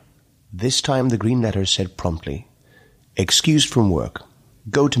doctor." This time the green letters said promptly, "Excused from work.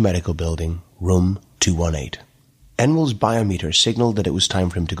 Go to medical building, room 218. Enwell's biometer signaled that it was time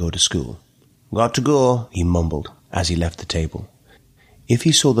for him to go to school. "Got to go," he mumbled as he left the table. If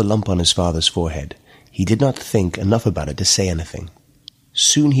he saw the lump on his father's forehead, he did not think enough about it to say anything.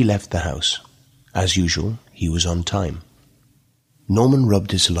 Soon he left the house. As usual, he was on time. Norman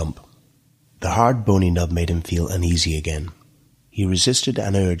rubbed his lump. The hard, bony nub made him feel uneasy again. He resisted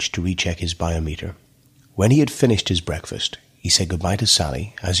an urge to recheck his biometer. When he had finished his breakfast, he said goodbye to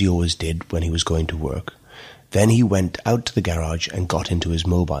Sally, as he always did when he was going to work. Then he went out to the garage and got into his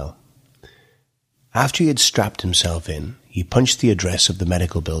mobile. After he had strapped himself in, he punched the address of the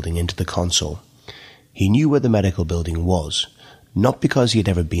medical building into the console. He knew where the medical building was, not because he had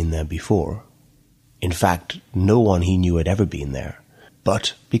ever been there before. In fact, no one he knew had ever been there,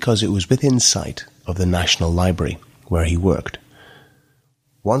 but because it was within sight of the National Library, where he worked.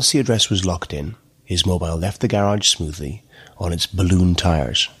 Once the address was locked in, his mobile left the garage smoothly on its balloon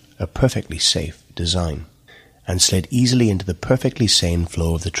tires, a perfectly safe design, and slid easily into the perfectly sane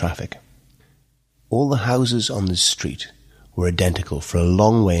flow of the traffic. All the houses on this street were identical for a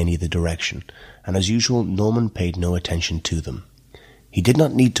long way in either direction, and as usual, Norman paid no attention to them. He did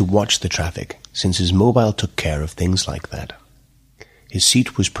not need to watch the traffic, since his mobile took care of things like that. His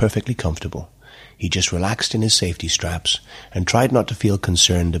seat was perfectly comfortable. He just relaxed in his safety straps and tried not to feel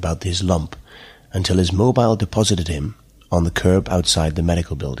concerned about his lump until his mobile deposited him on the curb outside the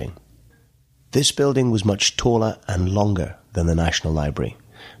medical building. This building was much taller and longer than the National Library,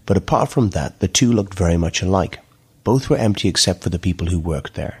 but apart from that, the two looked very much alike. Both were empty except for the people who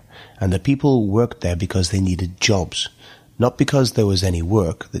worked there, and the people worked there because they needed jobs, not because there was any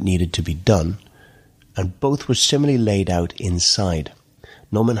work that needed to be done, and both were similarly laid out inside.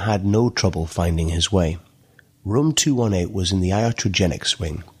 Norman had no trouble finding his way. Room 218 was in the iatrogenics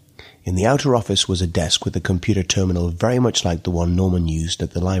wing. In the outer office was a desk with a computer terminal very much like the one Norman used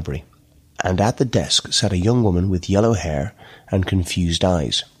at the library. And at the desk sat a young woman with yellow hair and confused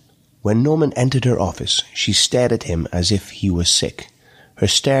eyes. When Norman entered her office, she stared at him as if he was sick. Her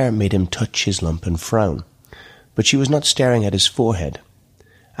stare made him touch his lump and frown. But she was not staring at his forehead.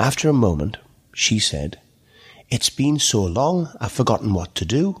 After a moment, she said, "It's been so long, I've forgotten what to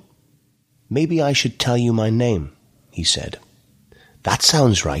do." "Maybe I should tell you my name," he said. "That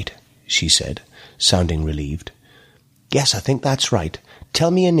sounds right," she said, sounding relieved. "Yes, I think that's right.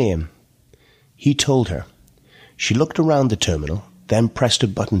 Tell me your name." He told her. She looked around the terminal, then pressed a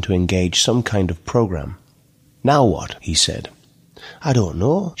button to engage some kind of program. "Now what?" he said. "I don't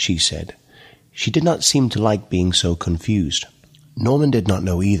know," she said. She did not seem to like being so confused. Norman did not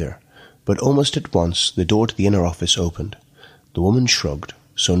know either, but almost at once the door to the inner office opened. The woman shrugged,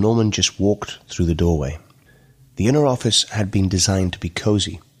 so Norman just walked through the doorway. The inner office had been designed to be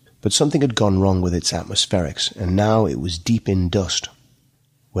cozy, but something had gone wrong with its atmospherics, and now it was deep in dust.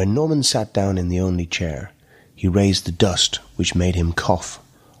 When Norman sat down in the only chair, he raised the dust, which made him cough.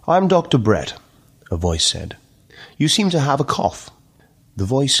 "I'm Dr. Brett," a voice said. "You seem to have a cough." The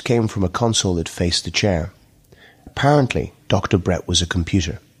voice came from a console that faced the chair. Apparently, Dr. Brett was a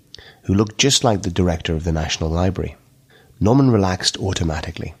computer, who looked just like the director of the National Library. Norman relaxed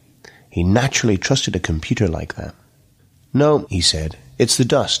automatically. He naturally trusted a computer like that. "No," he said, "it's the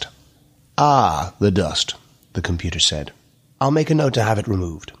dust." "Ah, the dust," the computer said. "I'll make a note to have it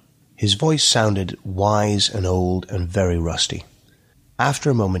removed." His voice sounded wise and old and very rusty. After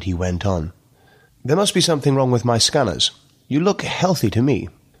a moment he went on. "There must be something wrong with my scanners. You look healthy to me."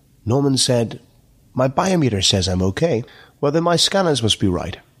 Norman said, "My biometer says I'm okay." "Well, then my scanners must be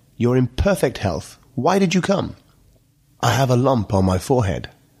right. You're in perfect health. Why did you come?" "I have a lump on my forehead."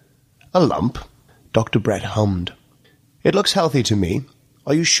 "A lump?" Dr. Brett hummed. "It looks healthy to me.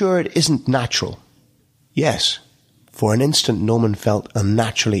 Are you sure it isn't natural?" "Yes." For an instant Norman felt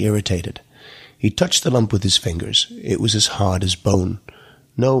unnaturally irritated. He touched the lump with his fingers. It was as hard as bone.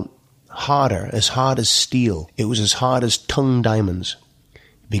 No, harder, as hard as steel. It was as hard as tongue diamonds.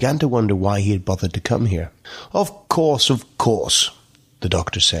 He began to wonder why he had bothered to come here. Of course, the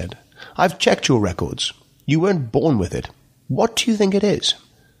doctor said. "I've checked your records. You weren't born with it. What do you think it is?"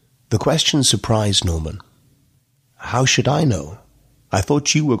 The question surprised Norman. "How should I know? I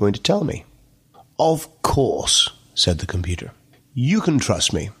thought you were going to tell me." "Of course," said the computer. "You can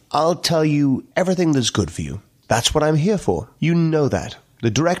trust me. I'll tell you everything that's good for you. That's what I'm here for. You know that. The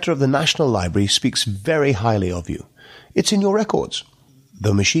director of the National Library speaks very highly of you. It's in your records."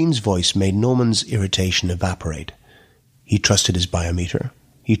 The machine's voice made Norman's irritation evaporate. He trusted his biometer.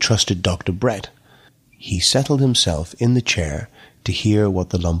 He trusted Dr. Brett. He settled himself in the chair to hear what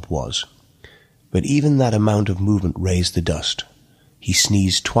the lump was. But even that amount of movement raised the dust. He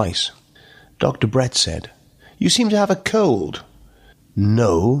sneezed twice. Dr. Brett said, "You seem to have a cold."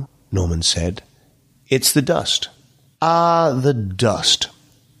 "No," Norman said. "It's the dust." "Ah, the dust,"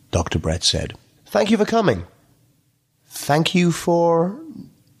 Dr. Brett said. "Thank you for coming." "Thank you for—"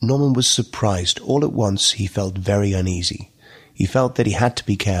 Norman was surprised. All at once he felt very uneasy. He felt that he had to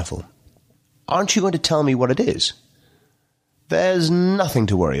be careful. "Aren't you going to tell me what it is?" "There's nothing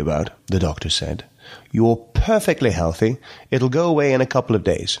to worry about," the doctor said. "You're perfectly healthy. It'll go away in a couple of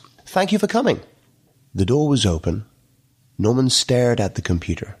days. Thank you for coming." The door was open. Norman stared at the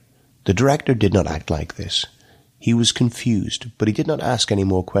computer. The director did not act like this. He was confused, but he did not ask any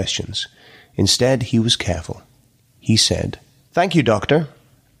more questions. Instead, he was careful. He said, "Thank you, doctor,"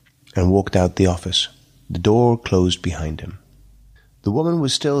 and walked out the office. The door closed behind him. The woman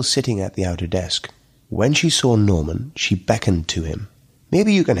was still sitting at the outer desk. When she saw Norman, she beckoned to him.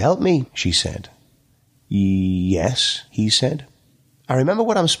 "Maybe you can help me," she said. "Yes," he said. "I remember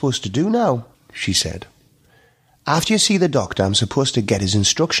what I'm supposed to do now," she said. "After you see the doctor, I'm supposed to get his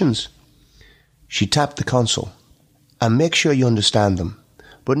instructions." She tapped the console. "And make sure you understand them.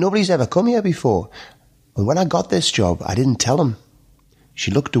 But nobody's ever come here before. And when I got this job, I didn't tell him."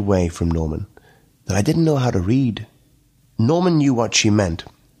 She looked away from Norman. "That I didn't know how to read." Norman knew what she meant.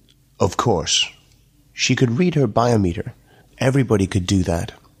 Of course. She could read her biometer. Everybody could do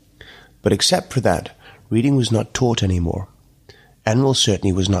that. But except for that, reading was not taught anymore. Enril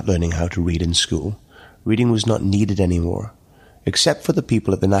certainly was not learning how to read in school. Reading was not needed anymore. Except for the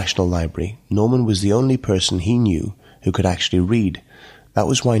people at the National Library, Norman was the only person he knew who could actually read. That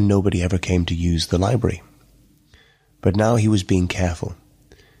was why nobody ever came to use the library. But now he was being careful.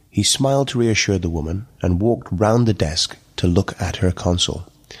 He smiled to reassure the woman and walked round the desk to look at her console.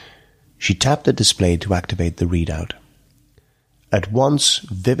 She tapped the display to activate the readout. At once,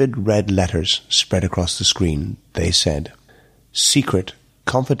 vivid red letters spread across the screen. They said, "Secret,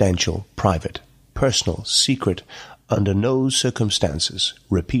 confidential, private, personal, secret, under no circumstances,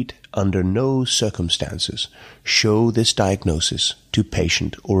 repeat, under no circumstances, show this diagnosis to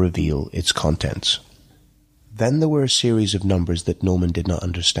patient or reveal its contents." Then there were a series of numbers that Norman did not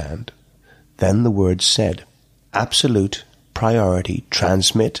understand. Then the words said, "Absolute priority,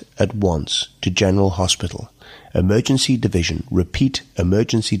 transmit at once to General Hospital, Emergency Division, repeat,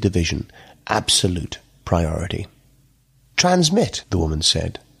 Emergency Division, absolute priority." "Transmit," the woman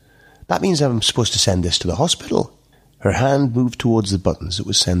said. "That means I'm supposed to send this to the hospital." Her hand moved towards the buttons that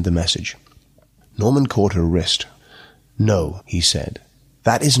would send the message. Norman caught her wrist. "No," he said,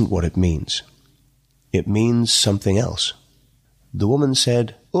 "that isn't what it means. It means something else." The woman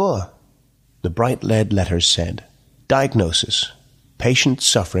said, "Oh." The bright lead letters said, "Diagnosis. Patient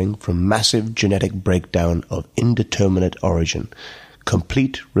suffering from massive genetic breakdown of indeterminate origin.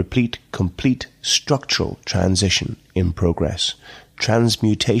 Complete, replete, complete structural transition in progress.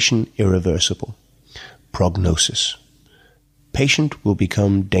 Transmutation irreversible. Prognosis. Patient will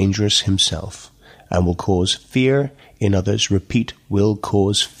become dangerous himself and will cause fear in others. Repeat, will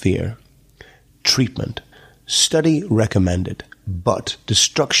cause fear. Treatment. Study recommended, but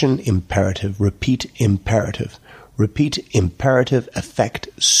destruction imperative. Repeat, imperative. Repeat, imperative, effect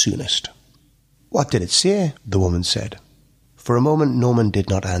soonest. What did it say? The woman said. For a moment Norman did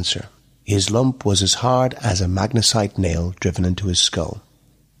not answer. His lump was as hard as a magnesite nail driven into his skull.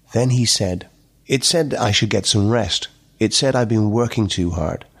 Then he said, It said I should get some rest. It said I've been working too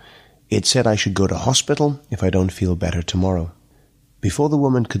hard. It said I should go to hospital if I don't feel better tomorrow. Before the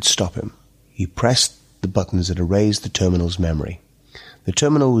woman could stop him, he pressed the buttons that erased the terminal's memory. The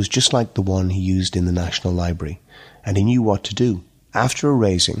terminal was just like the one he used in the National Library, and he knew what to do. After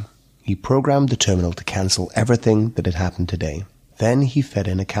erasing, he programmed the terminal to cancel everything that had happened today. Then he fed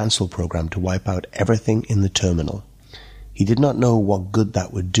in a cancel program to wipe out everything in the terminal. He did not know what good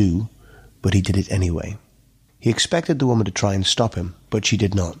that would do, but he did it anyway. He expected the woman to try and stop him, but she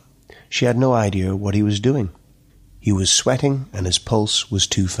did not. She had no idea what he was doing. He was sweating and his pulse was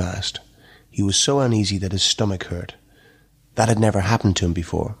too fast. He was so uneasy that his stomach hurt. That had never happened to him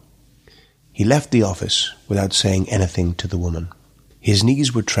before. He left the office without saying anything to the woman. His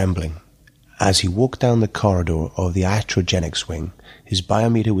knees were trembling. As he walked down the corridor of the iatrogenics wing, his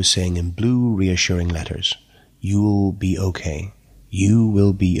biometer was saying in blue, reassuring letters, "You'll be okay. You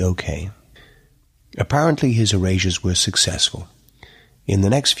will be okay." Apparently his erasures were successful. In the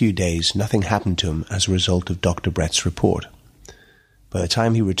next few days, nothing happened to him as a result of Dr. Brett's report. By the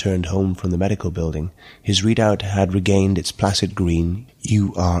time he returned home from the medical building, his readout had regained its placid green,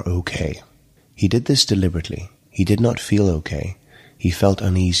 "You are okay." He did this deliberately. He did not feel okay. He felt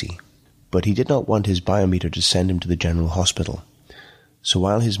uneasy. But he did not want his biometer to send him to the general hospital. So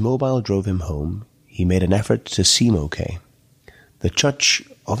while his mobile drove him home, he made an effort to seem okay. The touch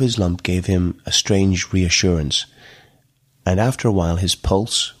of his lump gave him a strange reassurance, and after a while his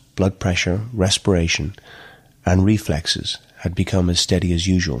pulse, blood pressure, respiration, and reflexes had become as steady as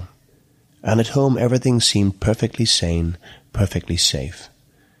usual. And at home everything seemed perfectly sane, perfectly safe.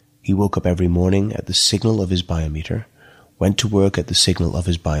 He woke up every morning at the signal of his biometer, went to work at the signal of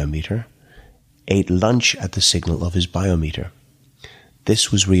his biometer, ate lunch at the signal of his biometer.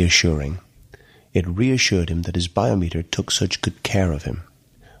 This was reassuring. It reassured him that his biometer took such good care of him.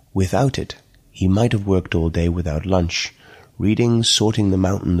 Without it, he might have worked all day without lunch, reading, sorting the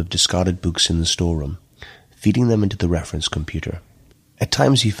mountain of discarded books in the storeroom, feeding them into the reference computer. At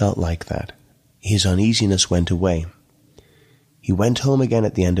times he felt like that. His uneasiness went away. He went home again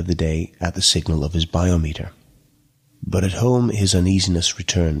at the end of the day at the signal of his biometer. But at home his uneasiness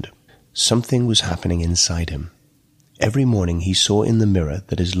returned. Something was happening inside him. Every morning he saw in the mirror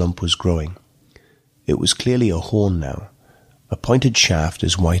that his lump was growing. It was clearly a horn now, a pointed shaft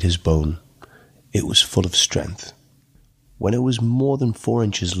as white as bone. It was full of strength. When it was more than 4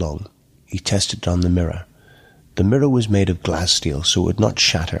 inches long, he tested it on the mirror. The mirror was made of glass steel, so it would not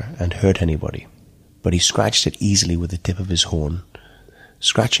shatter and hurt anybody. But he scratched it easily with the tip of his horn.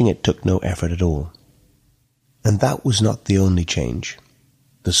 Scratching it took no effort at all. And that was not the only change.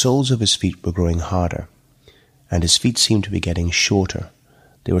 The soles of his feet were growing harder, and his feet seemed to be getting shorter.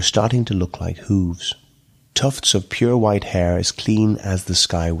 They were starting to look like hooves. Tufts of pure white hair as clean as the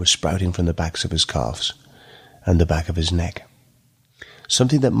sky were sprouting from the backs of his calves and the back of his neck.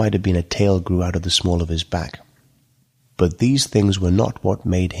 Something that might have been a tail grew out of the small of his back. But these things were not what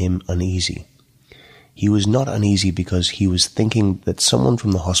made him uneasy. He was not uneasy because he was thinking that someone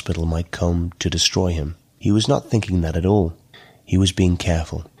from the hospital might come to destroy him. He was not thinking that at all. He was being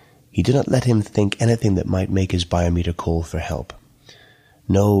careful. He did not let him think anything that might make his biometer call for help.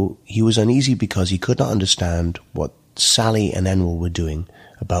 No, he was uneasy because he could not understand what Sally and Enwell were doing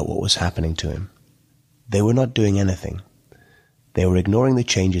about what was happening to him. They were not doing anything. They were ignoring the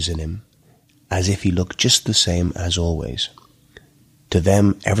changes in him, as if he looked just the same as always. To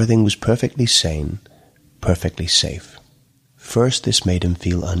them, everything was perfectly sane, perfectly safe. First, this made him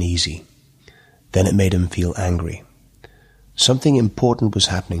feel uneasy. Then it made him feel angry. Something important was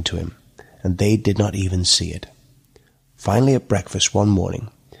happening to him, and they did not even see it. Finally, at breakfast one morning,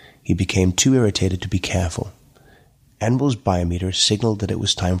 he became too irritated to be careful. Enwell's biometer signaled that it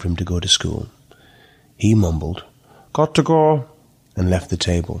was time for him to go to school. He mumbled, "Got to go," and left the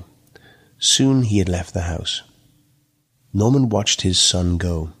table. Soon he had left the house. Norman watched his son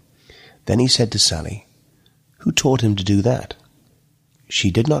go. Then he said to Sally, "Who taught him to do that?" She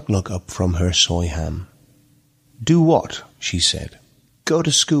did not look up from her soy ham. "Do what?" she said. "Go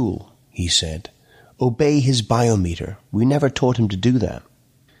to school," he said. Obey his biometer. We never taught him to do that.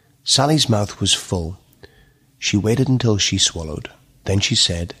 Sally's mouth was full. She waited until she swallowed. Then she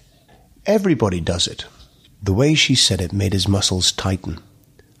said, "Everybody does it." The way she said it made his muscles tighten.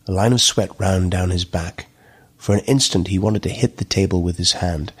 A line of sweat ran down his back. For an instant he wanted to hit the table with his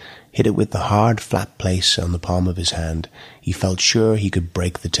hand, hit it with the hard, flat place on the palm of his hand. He felt sure he could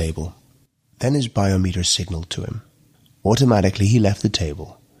break the table. Then his biometer signaled to him. Automatically he left the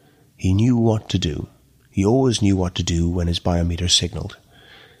table. He knew what to do. He always knew what to do when his biometer signaled.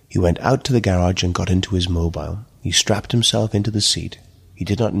 He went out to the garage and got into his mobile. He strapped himself into the seat. He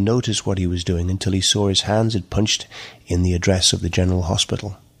did not notice what he was doing until he saw his hands had punched in the address of the General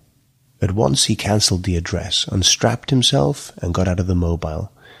Hospital. At once he cancelled the address, unstrapped himself, and got out of the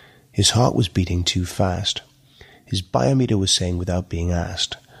mobile. His heart was beating too fast. His biometer was saying without being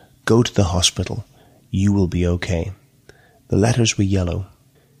asked, "Go to the hospital. You will be okay." The letters were yellow.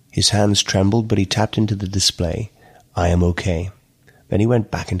 His hands trembled, but he tapped into the display, "I am okay." Then he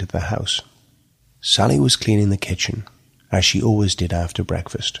went back into the house. Sally was cleaning the kitchen, as she always did after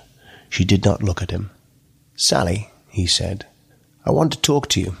breakfast. She did not look at him. "Sally," he said, "I want to talk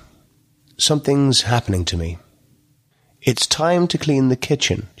to you. Something's happening to me." "It's time to clean the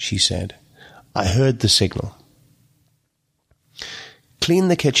kitchen," she said. "I heard the signal." "Clean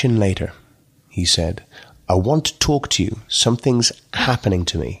the kitchen later," he said. "I want to talk to you. Something's happening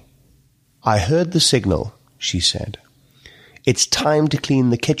to me." "I heard the signal," she said. "It's time to clean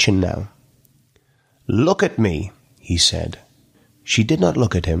the kitchen now." "Look at me," he said. She did not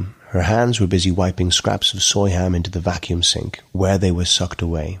look at him. Her hands were busy wiping scraps of soy ham into the vacuum sink, where they were sucked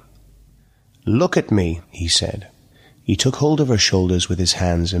away. "Look at me," he said. He took hold of her shoulders with his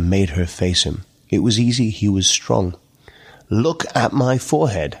hands and made her face him. It was easy, he was strong. "Look at my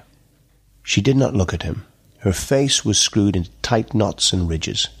forehead." She did not look at him. Her face was screwed into tight knots and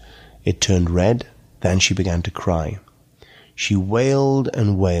ridges. It turned red, then she began to cry. She wailed,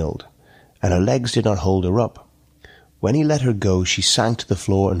 and her legs did not hold her up. When he let her go, she sank to the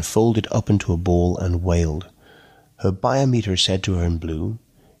floor and folded up into a ball and wailed. Her biometer said to her in blue,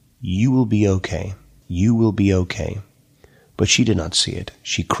 "You will be okay. You will be okay." But she did not see it.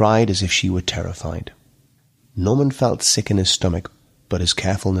 She cried as if she were terrified. Norman felt sick in his stomach, but his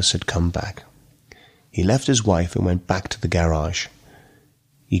carefulness had come back. He left his wife and went back to the garage.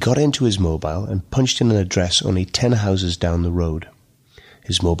 He got into his mobile and punched in an address only 10 houses down the road.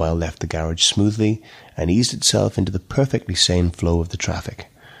 His mobile left the garage smoothly and eased itself into the perfectly sane flow of the traffic.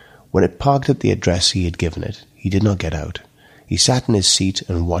 When it parked at the address he had given it, he did not get out. He sat in his seat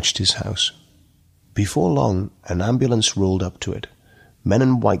and watched his house. Before long, an ambulance rolled up to it. Men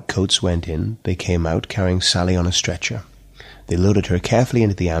in white coats went in. They came out carrying Sally on a stretcher. They loaded her carefully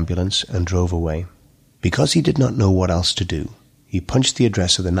into the ambulance and drove away. Because he did not know what else to do, he punched the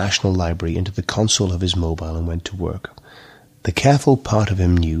address of the National Library into the console of his mobile and went to work. The careful part of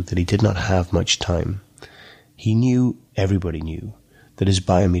him knew that he did not have much time. He knew, everybody knew, that his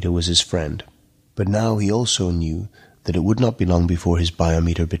biometer was his friend. But now he also knew that it would not be long before his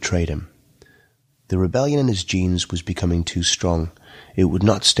biometer betrayed him. The rebellion in his genes was becoming too strong. It would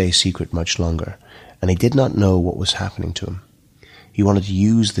not stay secret much longer, and he did not know what was happening to him. He wanted to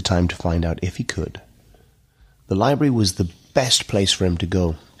use the time to find out if he could. The library was the best place for him to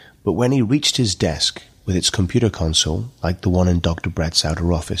go, but when he reached his desk, with its computer console, like the one in Dr. Brett's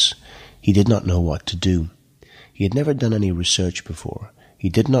outer office, he did not know what to do. He had never done any research before. He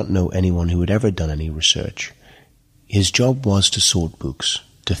did not know anyone who had ever done any research. His job was to sort books,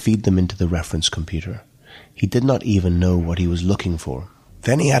 to feed them into the reference computer. He did not even know what he was looking for.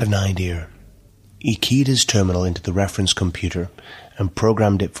 Then he had an idea. He keyed his terminal into the reference computer and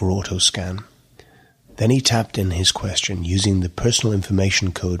programmed it for autoscan. Then he tapped in his question using the personal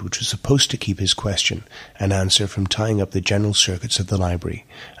information code which was supposed to keep his question and answer from tying up the general circuits of the library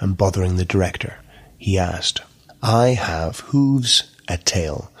and bothering the director. He asked, "I have hooves, a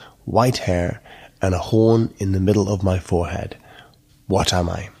tail, white hair, and a horn in the middle of my forehead. What am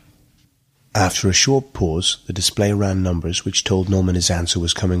I?" After a short pause, the display ran numbers which told Norman his answer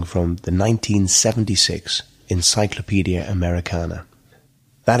was coming from the 1976 Encyclopedia Americana.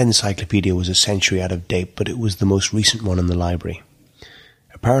 That encyclopedia was a century out of date, but it was the most recent one in the library.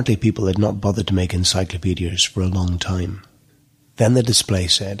 Apparently people had not bothered to make encyclopedias for a long time. Then the display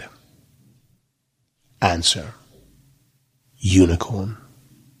said, "Answer. Unicorn."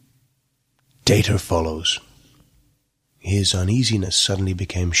 Data follows. His uneasiness suddenly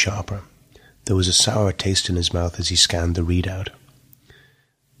became sharper. There was a sour taste in his mouth as he scanned the readout.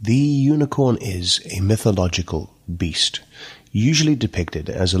 The unicorn is a mythological beast, usually depicted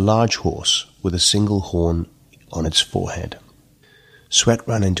as a large horse with a single horn on its forehead. Sweat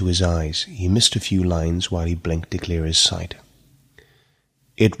ran into his eyes. He missed a few lines while he blinked to clear his sight.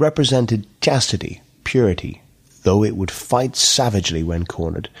 It represented chastity, purity. Though it would fight savagely when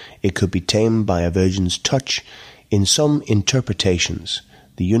cornered, it could be tamed by a virgin's touch. In some interpretations,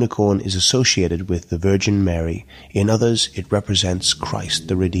 the unicorn is associated with the Virgin Mary. In others, it represents Christ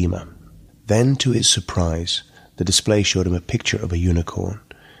the Redeemer. Then, to his surprise, the display showed him a picture of a unicorn.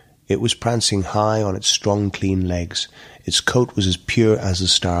 It was prancing high on its strong, clean legs. Its coat was as pure as the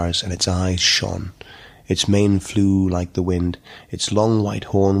stars, and its eyes shone. Its mane flew like the wind. Its long white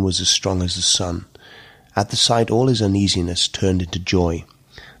horn was as strong as the sun. At the sight, all his uneasiness turned into joy.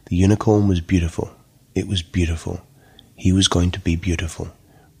 The unicorn was beautiful. It was beautiful. He was going to be beautiful.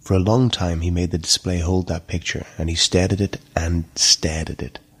 For a long time he made the display hold that picture, and he stared at it and stared at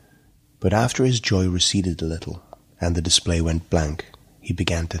it. But after his joy receded a little, and the display went blank, he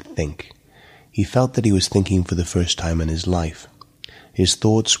began to think. He felt that he was thinking for the first time in his life. His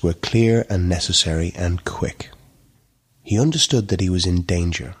thoughts were clear and necessary and quick. He understood that he was in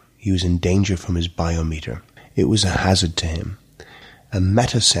danger. He was in danger from his biometer. It was a hazard to him, a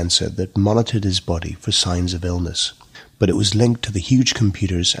meta-sensor that monitored his body for signs of illness. But it was linked to the huge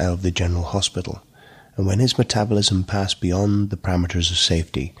computers out of the general hospital, and when his metabolism passed beyond the parameters of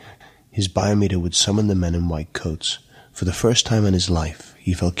safety, his biometer would summon the men in white coats. For the first time in his life,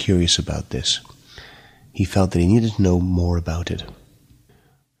 he felt curious about this. He felt that he needed to know more about it.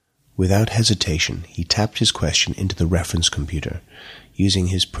 Without hesitation, he tapped his question into the reference computer. Using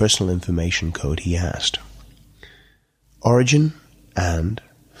his personal information code, he asked, "Origin and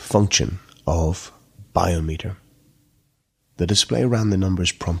function of biometer." The display ran the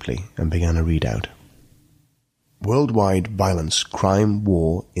numbers promptly and began a readout. Worldwide violence, crime,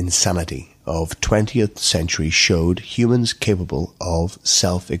 war, insanity of 20th century showed humans capable of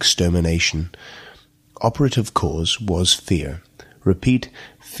self-extermination. Operative cause was fear. Repeat,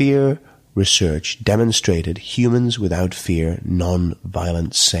 fear research demonstrated humans without fear,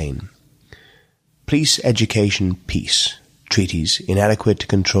 non-violent, sane. Police education, peace. Treaties inadequate to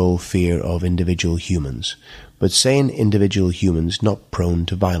control fear of individual humans, but sane individual humans not prone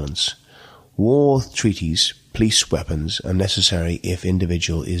to violence. War treaties, police weapons are necessary if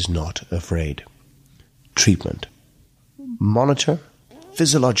individual is not afraid. Treatment. Monitor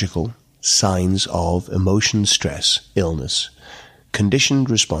physiological signs of emotion, stress, illness. Conditioned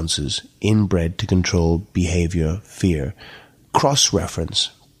responses, inbred to control behavior, fear. Cross-reference,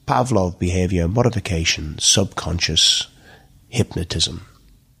 Pavlov behavior modification, subconscious, hypnotism.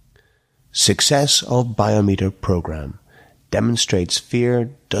 Success of biometer program demonstrates fear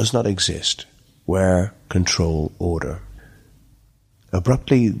does not exist where control order.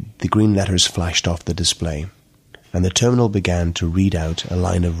 Abruptly, the green letters flashed off the display, and the terminal began to read out a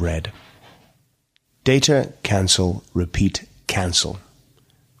line of red. Data cancel, repeat cancel.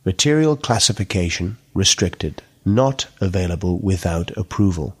 Material classification restricted, not available without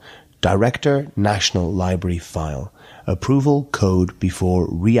approval. Director National Library file. Approval code before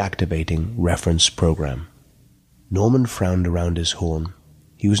reactivating reference program. Norman frowned around his horn.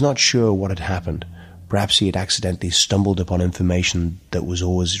 He was not sure what had happened. Perhaps he had accidentally stumbled upon information that was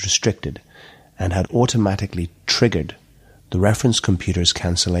always restricted and had automatically triggered the reference computer's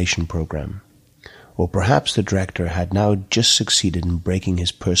cancellation program. Or perhaps the director had now just succeeded in breaking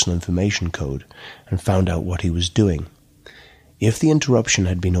his personal information code and found out what he was doing. If the interruption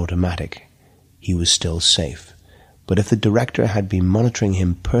had been automatic, he was still safe. But if the director had been monitoring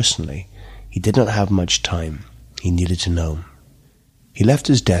him personally, he did not have much time. He needed to know. He left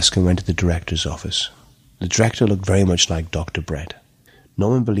his desk and went to the director's office. The director looked very much like Dr. Brett.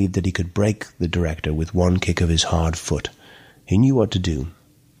 Norman believed that he could break the director with one kick of his hard foot. He knew what to do.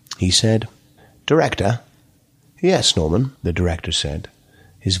 He said, "Director?" "Yes, Norman," the director said.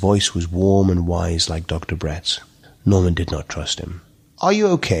 His voice was warm and wise like Dr. Brett's. Norman did not trust him. "Are you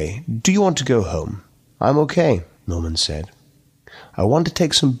okay? Do you want to go home?" "I'm okay," Norman said. "I want to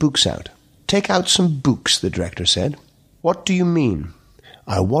take some books out." "Take out some books," the director said. "What do you mean?"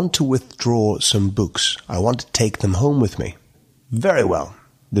 "I want to withdraw some books. I want to take them home with me." "Very well,"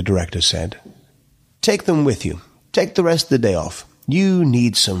 the director said. "Take them with you. Take the rest of the day off. You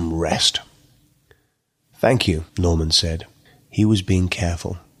need some rest." "Thank you," Norman said. He was being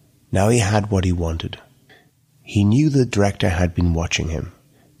careful. Now he had what he wanted. He knew the director had been watching him,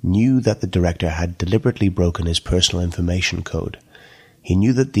 knew that the director had deliberately broken his personal information code. He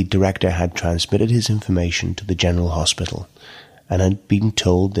knew that the director had transmitted his information to the general hospital and had been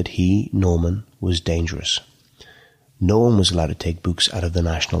told that he, Norman, was dangerous. No one was allowed to take books out of the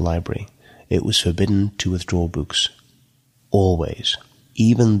National Library. It was forbidden to withdraw books. Always.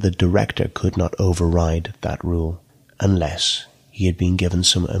 Even the director could not override that rule, unless he he had been given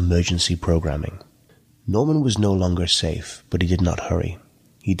some emergency programming. Norman was no longer safe, but he did not hurry.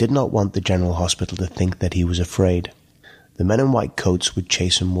 He did not want the General Hospital to think that he was afraid. The men in white coats would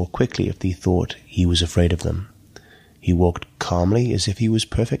chase him more quickly if they thought he was afraid of them. He walked calmly as if he was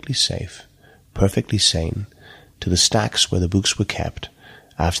perfectly safe, perfectly sane, to the stacks where the books were kept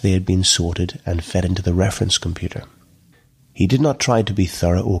after they had been sorted and fed into the reference computer. He did not try to be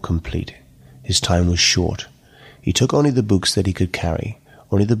thorough or complete. His time was short. He took only the books that he could carry,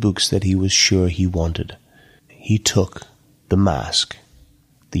 only the books that he was sure he wanted. He took The Mask,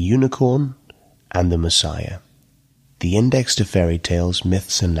 The Unicorn, and The Messiah, the Index to Fairy Tales,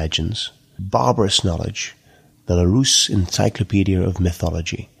 Myths and Legends, Barbarous Knowledge, the Larousse Encyclopedia of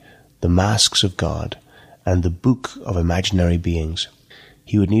Mythology, The Masks of God, and the Book of Imaginary Beings.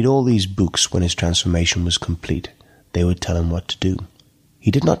 He would need all these books when his transformation was complete. They would tell him what to do.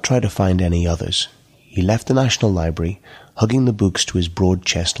 He did not try to find any others. He left the National Library, hugging the books to his broad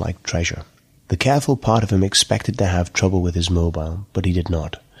chest like treasure. The careful part of him expected to have trouble with his mobile, but he did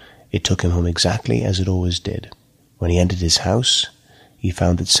not. It took him home exactly as it always did. When he entered his house, he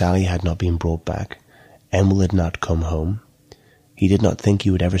found that Sally had not been brought back. Emil had not come home. He did not think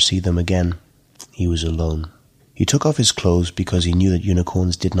he would ever see them again. He was alone. He took off his clothes because he knew that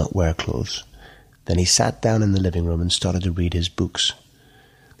unicorns did not wear clothes. Then he sat down in the living room and started to read his books.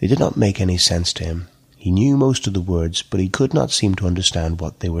 They did not make any sense to him. He knew most of the words, but he could not seem to understand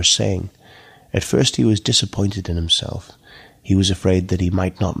what they were saying. At first he was disappointed in himself. He was afraid that he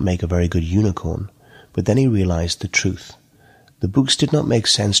might not make a very good unicorn, but then he realized the truth. The books did not make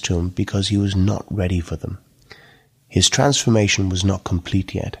sense to him because he was not ready for them. His transformation was not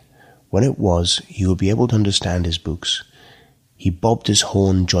complete yet. When it was, he would be able to understand his books. He bobbed his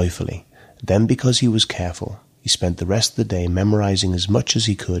horn joyfully. Then, because he was careful, he spent the rest of the day memorizing as much as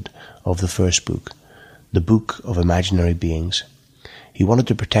he could of the first book, the Book of Imaginary Beings. He wanted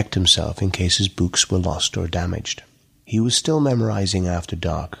to protect himself in case his books were lost or damaged. He was still memorizing after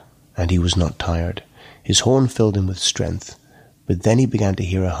dark, and he was not tired. His horn filled him with strength, but then he began to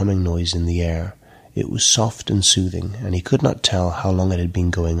hear a humming noise in the air. It was soft and soothing, and he could not tell how long it had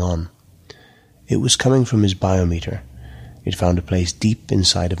been going on. It was coming from his biometer. It found a place deep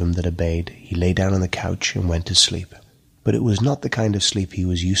inside of him that obeyed. He lay down on the couch and went to sleep. But it was not the kind of sleep he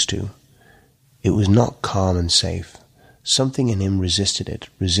was used to. It was not calm and safe. Something in him resisted it,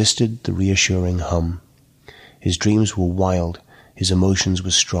 resisted the reassuring hum. His dreams were wild, his emotions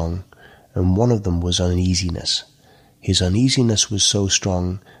were strong, and one of them was uneasiness. His uneasiness was so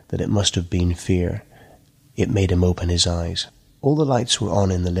strong that it must have been fear. It made him open his eyes. All the lights were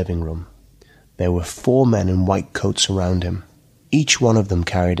on in the living room. There were 4 men in white coats around him. Each one of them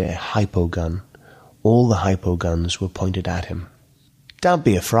carried a hypo gun. All the hypo guns were pointed at him. "Don't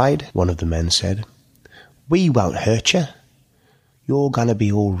be afraid," one of the men said. "We won't hurt you. You're going to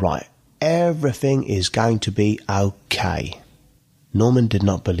be all right. Everything is going to be okay." Norman did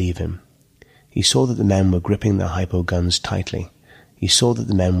not believe him. He saw that the men were gripping their hypo guns tightly. He saw that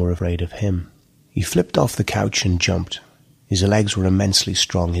the men were afraid of him. He flipped off the couch and jumped. His legs were immensely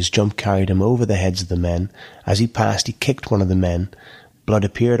strong. His jump carried him over the heads of the men. As he passed, he kicked one of the men. Blood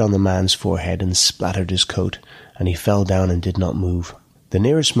appeared on the man's forehead and splattered his coat, and he fell down and did not move. The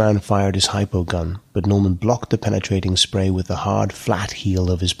nearest man fired his hypo gun, but Norman blocked the penetrating spray with the hard, flat heel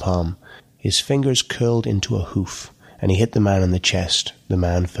of his palm. His fingers curled into a hoof, and he hit the man in the chest. The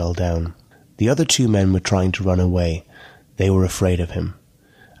man fell down. The other 2 men were trying to run away. They were afraid of him.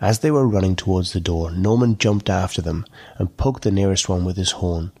 As they were running towards the door, Norman jumped after them and poked the nearest one with his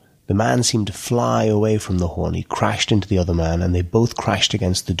horn. The man seemed to fly away from the horn. He crashed into the other man, and they both crashed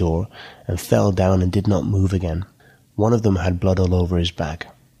against the door and fell down and did not move again. One of them had blood all over his back.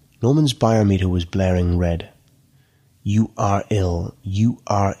 Norman's biometer was blaring red. "You are ill. You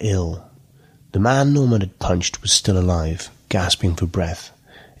are ill." The man Norman had punched was still alive, gasping for breath.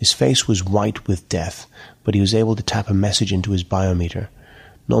 His face was white with death, but he was able to tap a message into his biometer.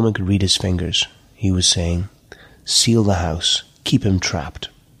 Norman could read his fingers. He was saying, "Seal the house. Keep him trapped.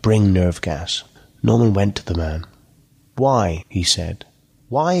 Bring nerve gas." Norman went to the man. "Why?" he said.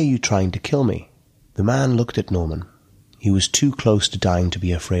 "Why are you trying to kill me?" The man looked at Norman. He was too close to dying to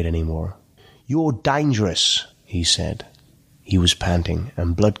be afraid anymore. "You're dangerous," he said. He was panting,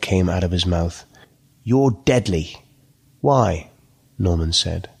 and blood came out of his mouth. "You're deadly." "Why?" Norman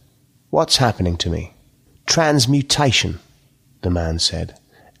said. "What's happening to me?" "Transmutation," the man said.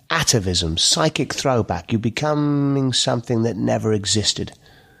 "Atavism, psychic throwback. You're becoming something that never existed."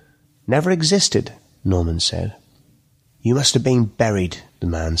 "Never existed?" Norman said. "You must have been buried," the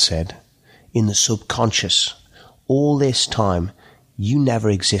man said, "in the subconscious. All this time, you never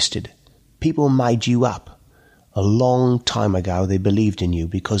existed. People made you up. A long time ago they believed in you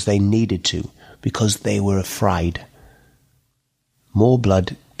because they needed to, because they were afraid. More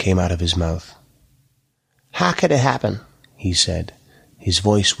blood came out of his mouth. How could it happen? He said. His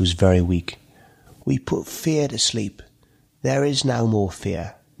voice was very weak. We put fear to sleep. There is no more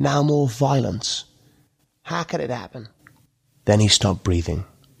fear, no more violence. How could it happen? Then he stopped breathing,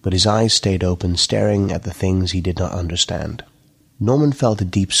 but his eyes stayed open, staring at the things he did not understand. Norman felt a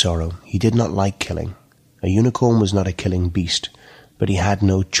deep sorrow. He did not like killing. A unicorn was not a killing beast, but he had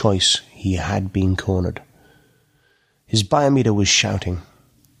no choice. He had been cornered. His biometer was shouting,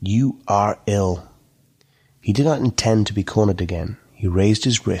 "You are ill." He did not intend to be cornered again. He raised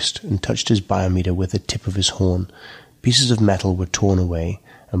his wrist and touched his biometer with the tip of his horn. Pieces of metal were torn away,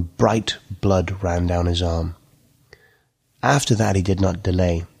 and bright blood ran down his arm. After that he did not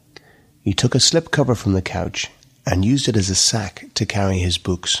delay. He took a slipcover from the couch and used it as a sack to carry his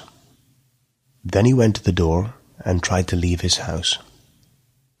books. Then he went to the door and tried to leave his house.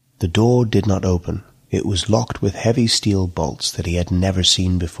 The door did not open. It was locked with heavy steel bolts that he had never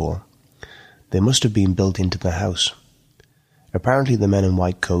seen before. They must have been built into the house. Apparently the men in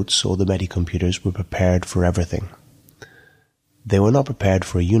white coats or the Medicomputers were prepared for everything. They were not prepared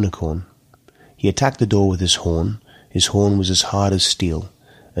for a unicorn. He attacked the door with his horn. His horn was as hard as steel,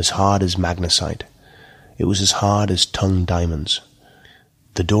 as hard as magnesite. It was as hard as tongue diamonds.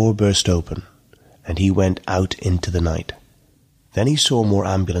 The door burst open, and he went out into the night. Then he saw more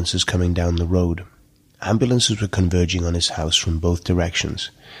ambulances coming down the road. Ambulances were converging on his house from both directions.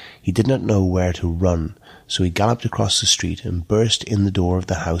 He did not know where to run, so he galloped across the street and burst in the door of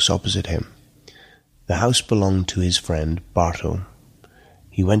the house opposite him. The house belonged to his friend, Barto.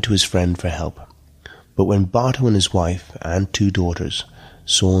 He went to his friend for help. But when Barto and his wife and 2 daughters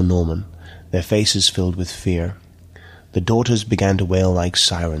saw Norman, their faces filled with fear. The daughters began to wail like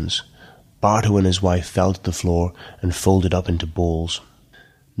sirens. Barto and his wife fell to the floor and folded up into balls.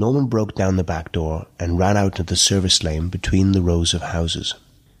 Norman broke down the back door and ran out into the service lane between the rows of houses.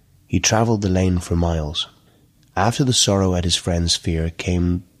 He travelled the lane for miles. After the sorrow at his friend's fear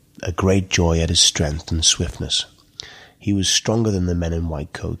came a great joy at his strength and swiftness. He was stronger than the men in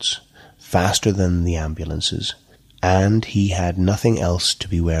white coats, faster than the ambulances, and he had nothing else to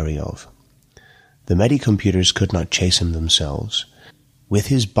be wary of. The Medicomputers could not chase him themselves. With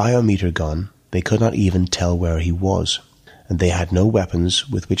his biometer gone, they could not even tell where he was, and they had no weapons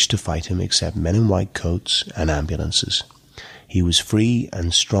with which to fight him except men in white coats and ambulances. He was free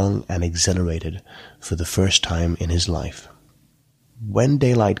and strong and exhilarated for the first time in his life. When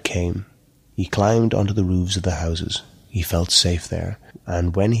daylight came, he climbed onto the roofs of the houses. He felt safe there,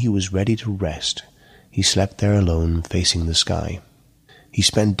 and when he was ready to rest, he slept there alone, facing the sky. He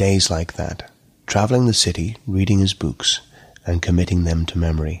spent days like that, travelling the city, reading his books, and committing them to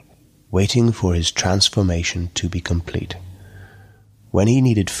memory, waiting for his transformation to be complete. When he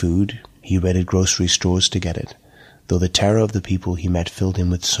needed food, he raided grocery stores to get it, though the terror of the people he met filled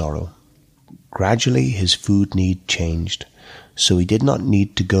him with sorrow. Gradually his food need changed, so he did not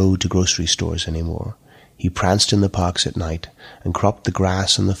need to go to grocery stores anymore. He pranced in the parks at night, and cropped the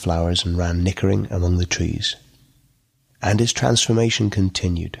grass and the flowers, and ran nickering among the trees. And his transformation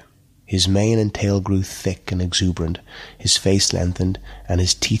continued. His mane and tail grew thick and exuberant, his face lengthened, and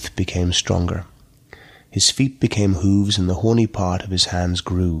his teeth became stronger. His feet became hooves, and the horny part of his hands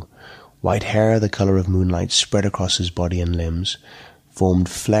grew. White hair, the colour of moonlight, spread across his body and limbs, formed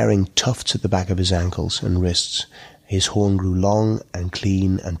flaring tufts at the back of his ankles and wrists. His horn grew long and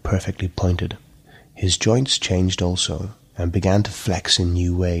clean and perfectly pointed. His joints changed also, and began to flex in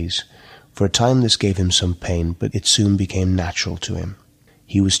new ways. For a time this gave him some pain, but it soon became natural to him.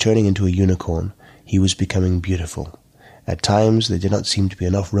 He was turning into a unicorn. He was becoming beautiful. At times there did not seem to be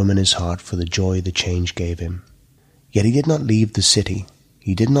enough room in his heart for the joy the change gave him. Yet he did not leave the city.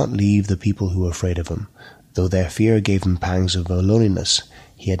 He did not leave the people who were afraid of him, though their fear gave him pangs of a loneliness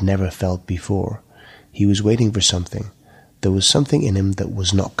he had never felt before. He was waiting for something. There was something in him that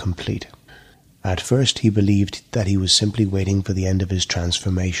was not complete. At first he believed that he was simply waiting for the end of his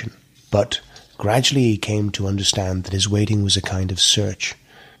transformation. But gradually he came to understand that his waiting was a kind of search.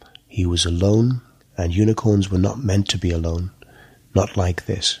 He was alone, and unicorns were not meant to be alone. Not like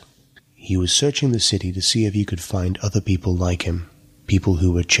this. He was searching the city to see if he could find other people like him, people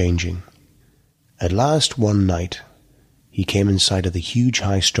who were changing. At last, one night, he came in sight of the huge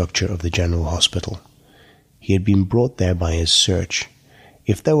high structure of the General Hospital. He had been brought there by his search.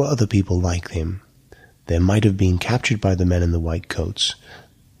 If there were other people like him, they might have been captured by the men in the white coats.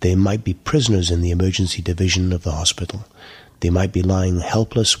 They might be prisoners in the emergency division of the hospital. They might be lying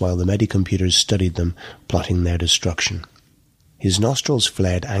helpless while the Medicomputers studied them, plotting their destruction. His nostrils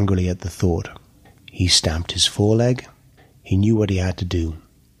flared angrily at the thought. He stamped his foreleg. He knew what he had to do.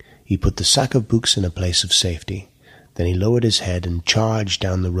 He put the sack of books in a place of safety. Then he lowered his head and charged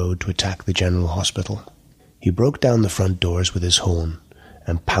down the road to attack the General Hospital. He broke down the front doors with his horn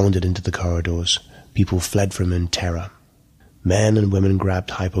and pounded into the corridors. People fled from him in terror. Men and women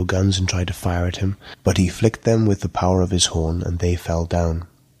grabbed hypo guns and tried to fire at him, but he flicked them with the power of his horn and they fell down.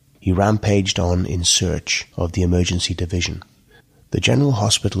 He rampaged on in search of the emergency division. The General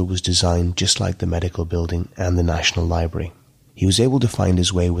Hospital was designed just like the medical building and the National Library. He was able to find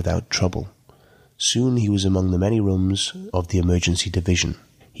his way without trouble. Soon he was among the many rooms of the emergency division.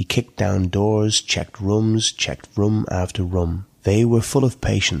 He kicked down doors, checked room after room. They were full of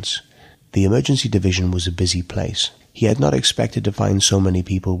patients. The emergency division was a busy place. He had not expected to find so many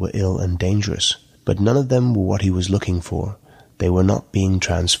people were ill and dangerous, but none of them were what he was looking for. They were not being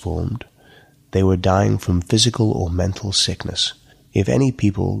transformed. They were dying from physical or mental sickness. If any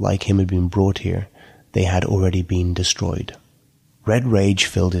people like him had been brought here, they had already been destroyed. Red rage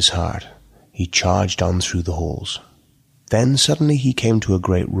filled his heart. He charged on through the halls. Then suddenly he came to a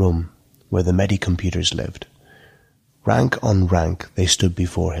great room where the Medicomputers lived. Rank on rank they stood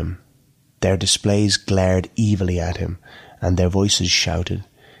before him. Their displays glared evilly at him, and their voices shouted.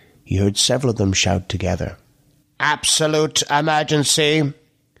 He heard several of them shout together. Absolute emergency.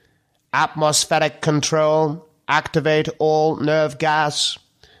 Atmospheric control. Activate all nerve gas.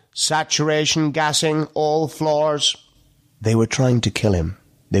 Saturation gassing all floors. They were trying to kill him.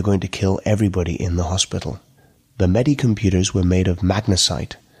 They're going to kill everybody in the hospital. The Medicomputers were made of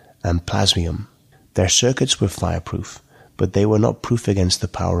magnesite and plasmium. Their circuits were fireproof, but they were not proof against the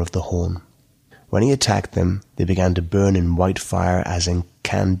power of the horn. When he attacked them, they began to burn in white fire as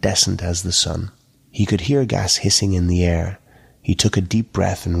incandescent as the sun. He could hear gas hissing in the air. He took a deep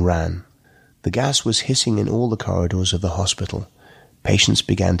breath and ran. The gas was hissing in all the corridors of the hospital. Patients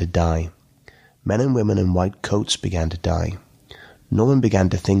began to die. Men and women in white coats began to die. Norman began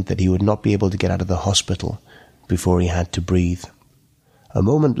to think that he would not be able to get out of the hospital before he had to breathe. A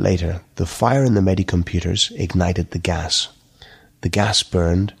moment later, the fire in the Medicomputers ignited the gas. The gas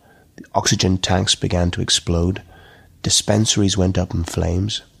burned. The oxygen tanks began to explode. Dispensaries went up in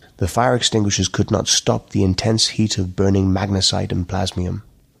flames. The fire extinguishers could not stop the intense heat of burning magnesite and plasmium.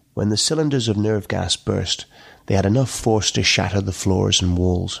 When the cylinders of nerve gas burst, they had enough force to shatter the floors and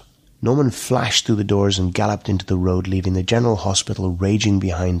walls. Norman flashed through the doors and galloped into the road, leaving the General Hospital raging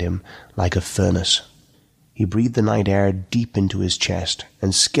behind him like a furnace. He breathed the night air deep into his chest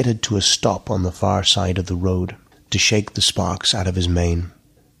and skidded to a stop on the far side of the road to shake the sparks out of his mane.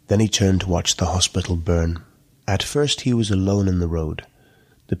 Then he turned to watch the hospital burn. At first he was alone in the road.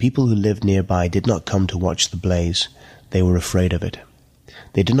 The people who lived nearby did not come to watch the blaze. They were afraid of it.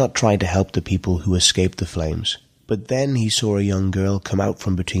 They did not try to help the people who escaped the flames. But then he saw a young girl come out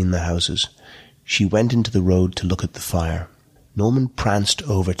from between the houses. She went into the road to look at the fire. Norman pranced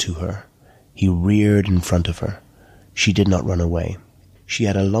over to her. He reared in front of her. She did not run away. She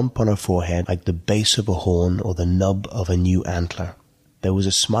had a lump on her forehead like the base of a horn or the nub of a new antler. There was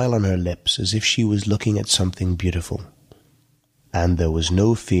a smile on her lips as if she was looking at something beautiful. And there was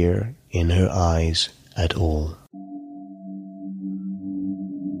no fear in her eyes at all.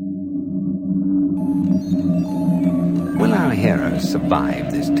 Will our heroes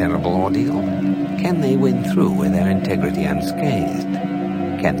survive this terrible ordeal? Can they win through with their integrity unscathed?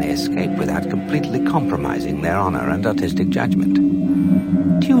 Can they escape without completely compromising their honor and artistic judgment?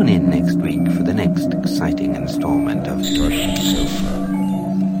 Tune in next week for the next exciting installment of Starship Sofa.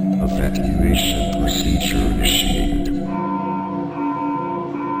 Evacuation procedure initiated.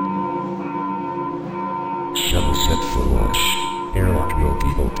 Shuttle set for launch. Airlock will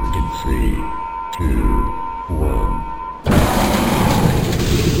be opened in 3, 2, 1.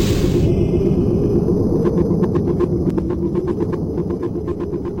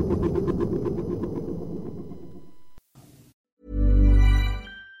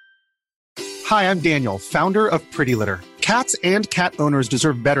 Hi, I'm Daniel, founder of Pretty Litter. Cats and cat owners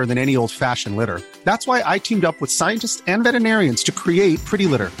deserve better than any old-fashioned litter. That's why I teamed up with scientists and veterinarians to create Pretty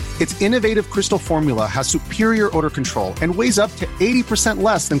Litter. Its innovative crystal formula has superior odor control and weighs up to 80%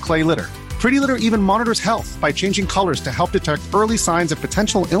 less than clay litter. Pretty Litter even monitors health by changing colors to help detect early signs of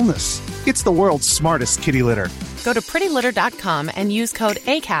potential illness. It's the world's smartest kitty litter. Go to prettylitter.com and use code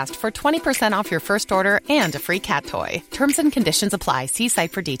ACAST for 20% off your first order and a free cat toy. Terms and conditions apply. See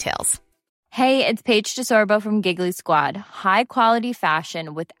site for details. Hey, it's Paige DeSorbo from Giggly Squad. High quality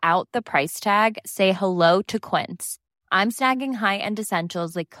fashion without the price tag. Say hello to Quince. I'm snagging high-end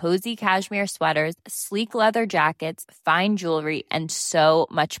essentials like cozy cashmere sweaters, sleek leather jackets, fine jewelry, and so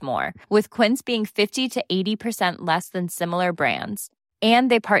much more. With Quince being 50 to 80% less than similar brands.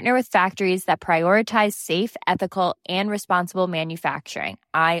 And they partner with factories that prioritize safe, ethical, and responsible manufacturing.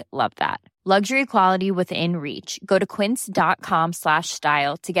 I love that. Luxury quality within reach. Go to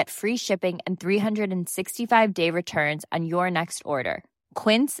quince.com/style to get free shipping and 365-day returns on your next order.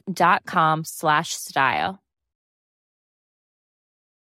 Quince.com/style.